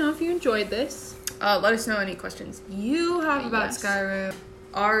 let us know if you enjoyed this. Let us know any questions you have about Yes. Skyrim.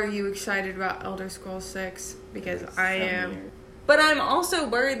 Are you excited about Elder Scrolls 6? Because I 7 am. years. But I'm also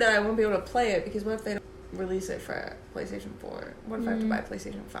worried that I won't be able to play it because what if they don't release it for PlayStation 4? What if I have to buy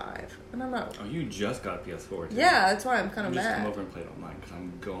PlayStation 5? And I'm not. Oh, you just got a PS4 too. Yeah, that's why I'm kind of Just mad. come over and play it online because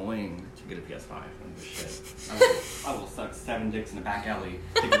I'm going to get a PS5. I'm just shit. I will suck 7 dicks in a back alley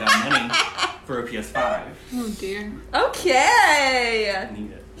to get that money for a PS5. Oh dear. Okay. I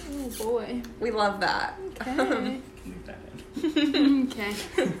need it. Oh boy. We love that. Okay. Can leave that in. Okay.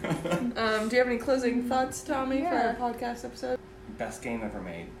 Do you have any closing thoughts, Tommy, Yeah. for our podcast episode? Best game ever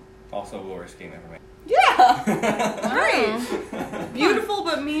made. Also worst game ever made. Yeah. Wow. Great. Beautiful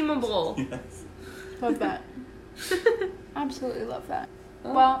but memeable. Yes. Love that. Absolutely love that.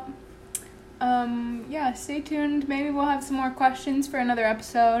 Oh. Well, yeah, stay tuned. Maybe we'll have some more questions for another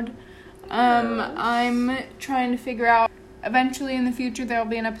episode. I'm trying to figure out, eventually in the future there'll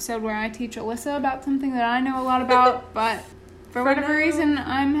be an episode where I teach Allisa about something that I know a lot about, but for whatever reason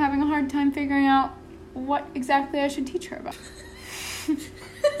I'm having a hard time figuring out what exactly I should teach her about.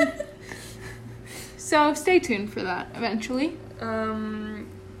 So stay tuned for that eventually.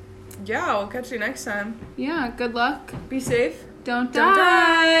 Yeah, I'll catch you next time. Yeah, good luck. Be safe. Don't Don't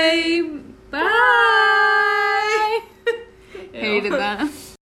die. Bye. Ew. Hated that.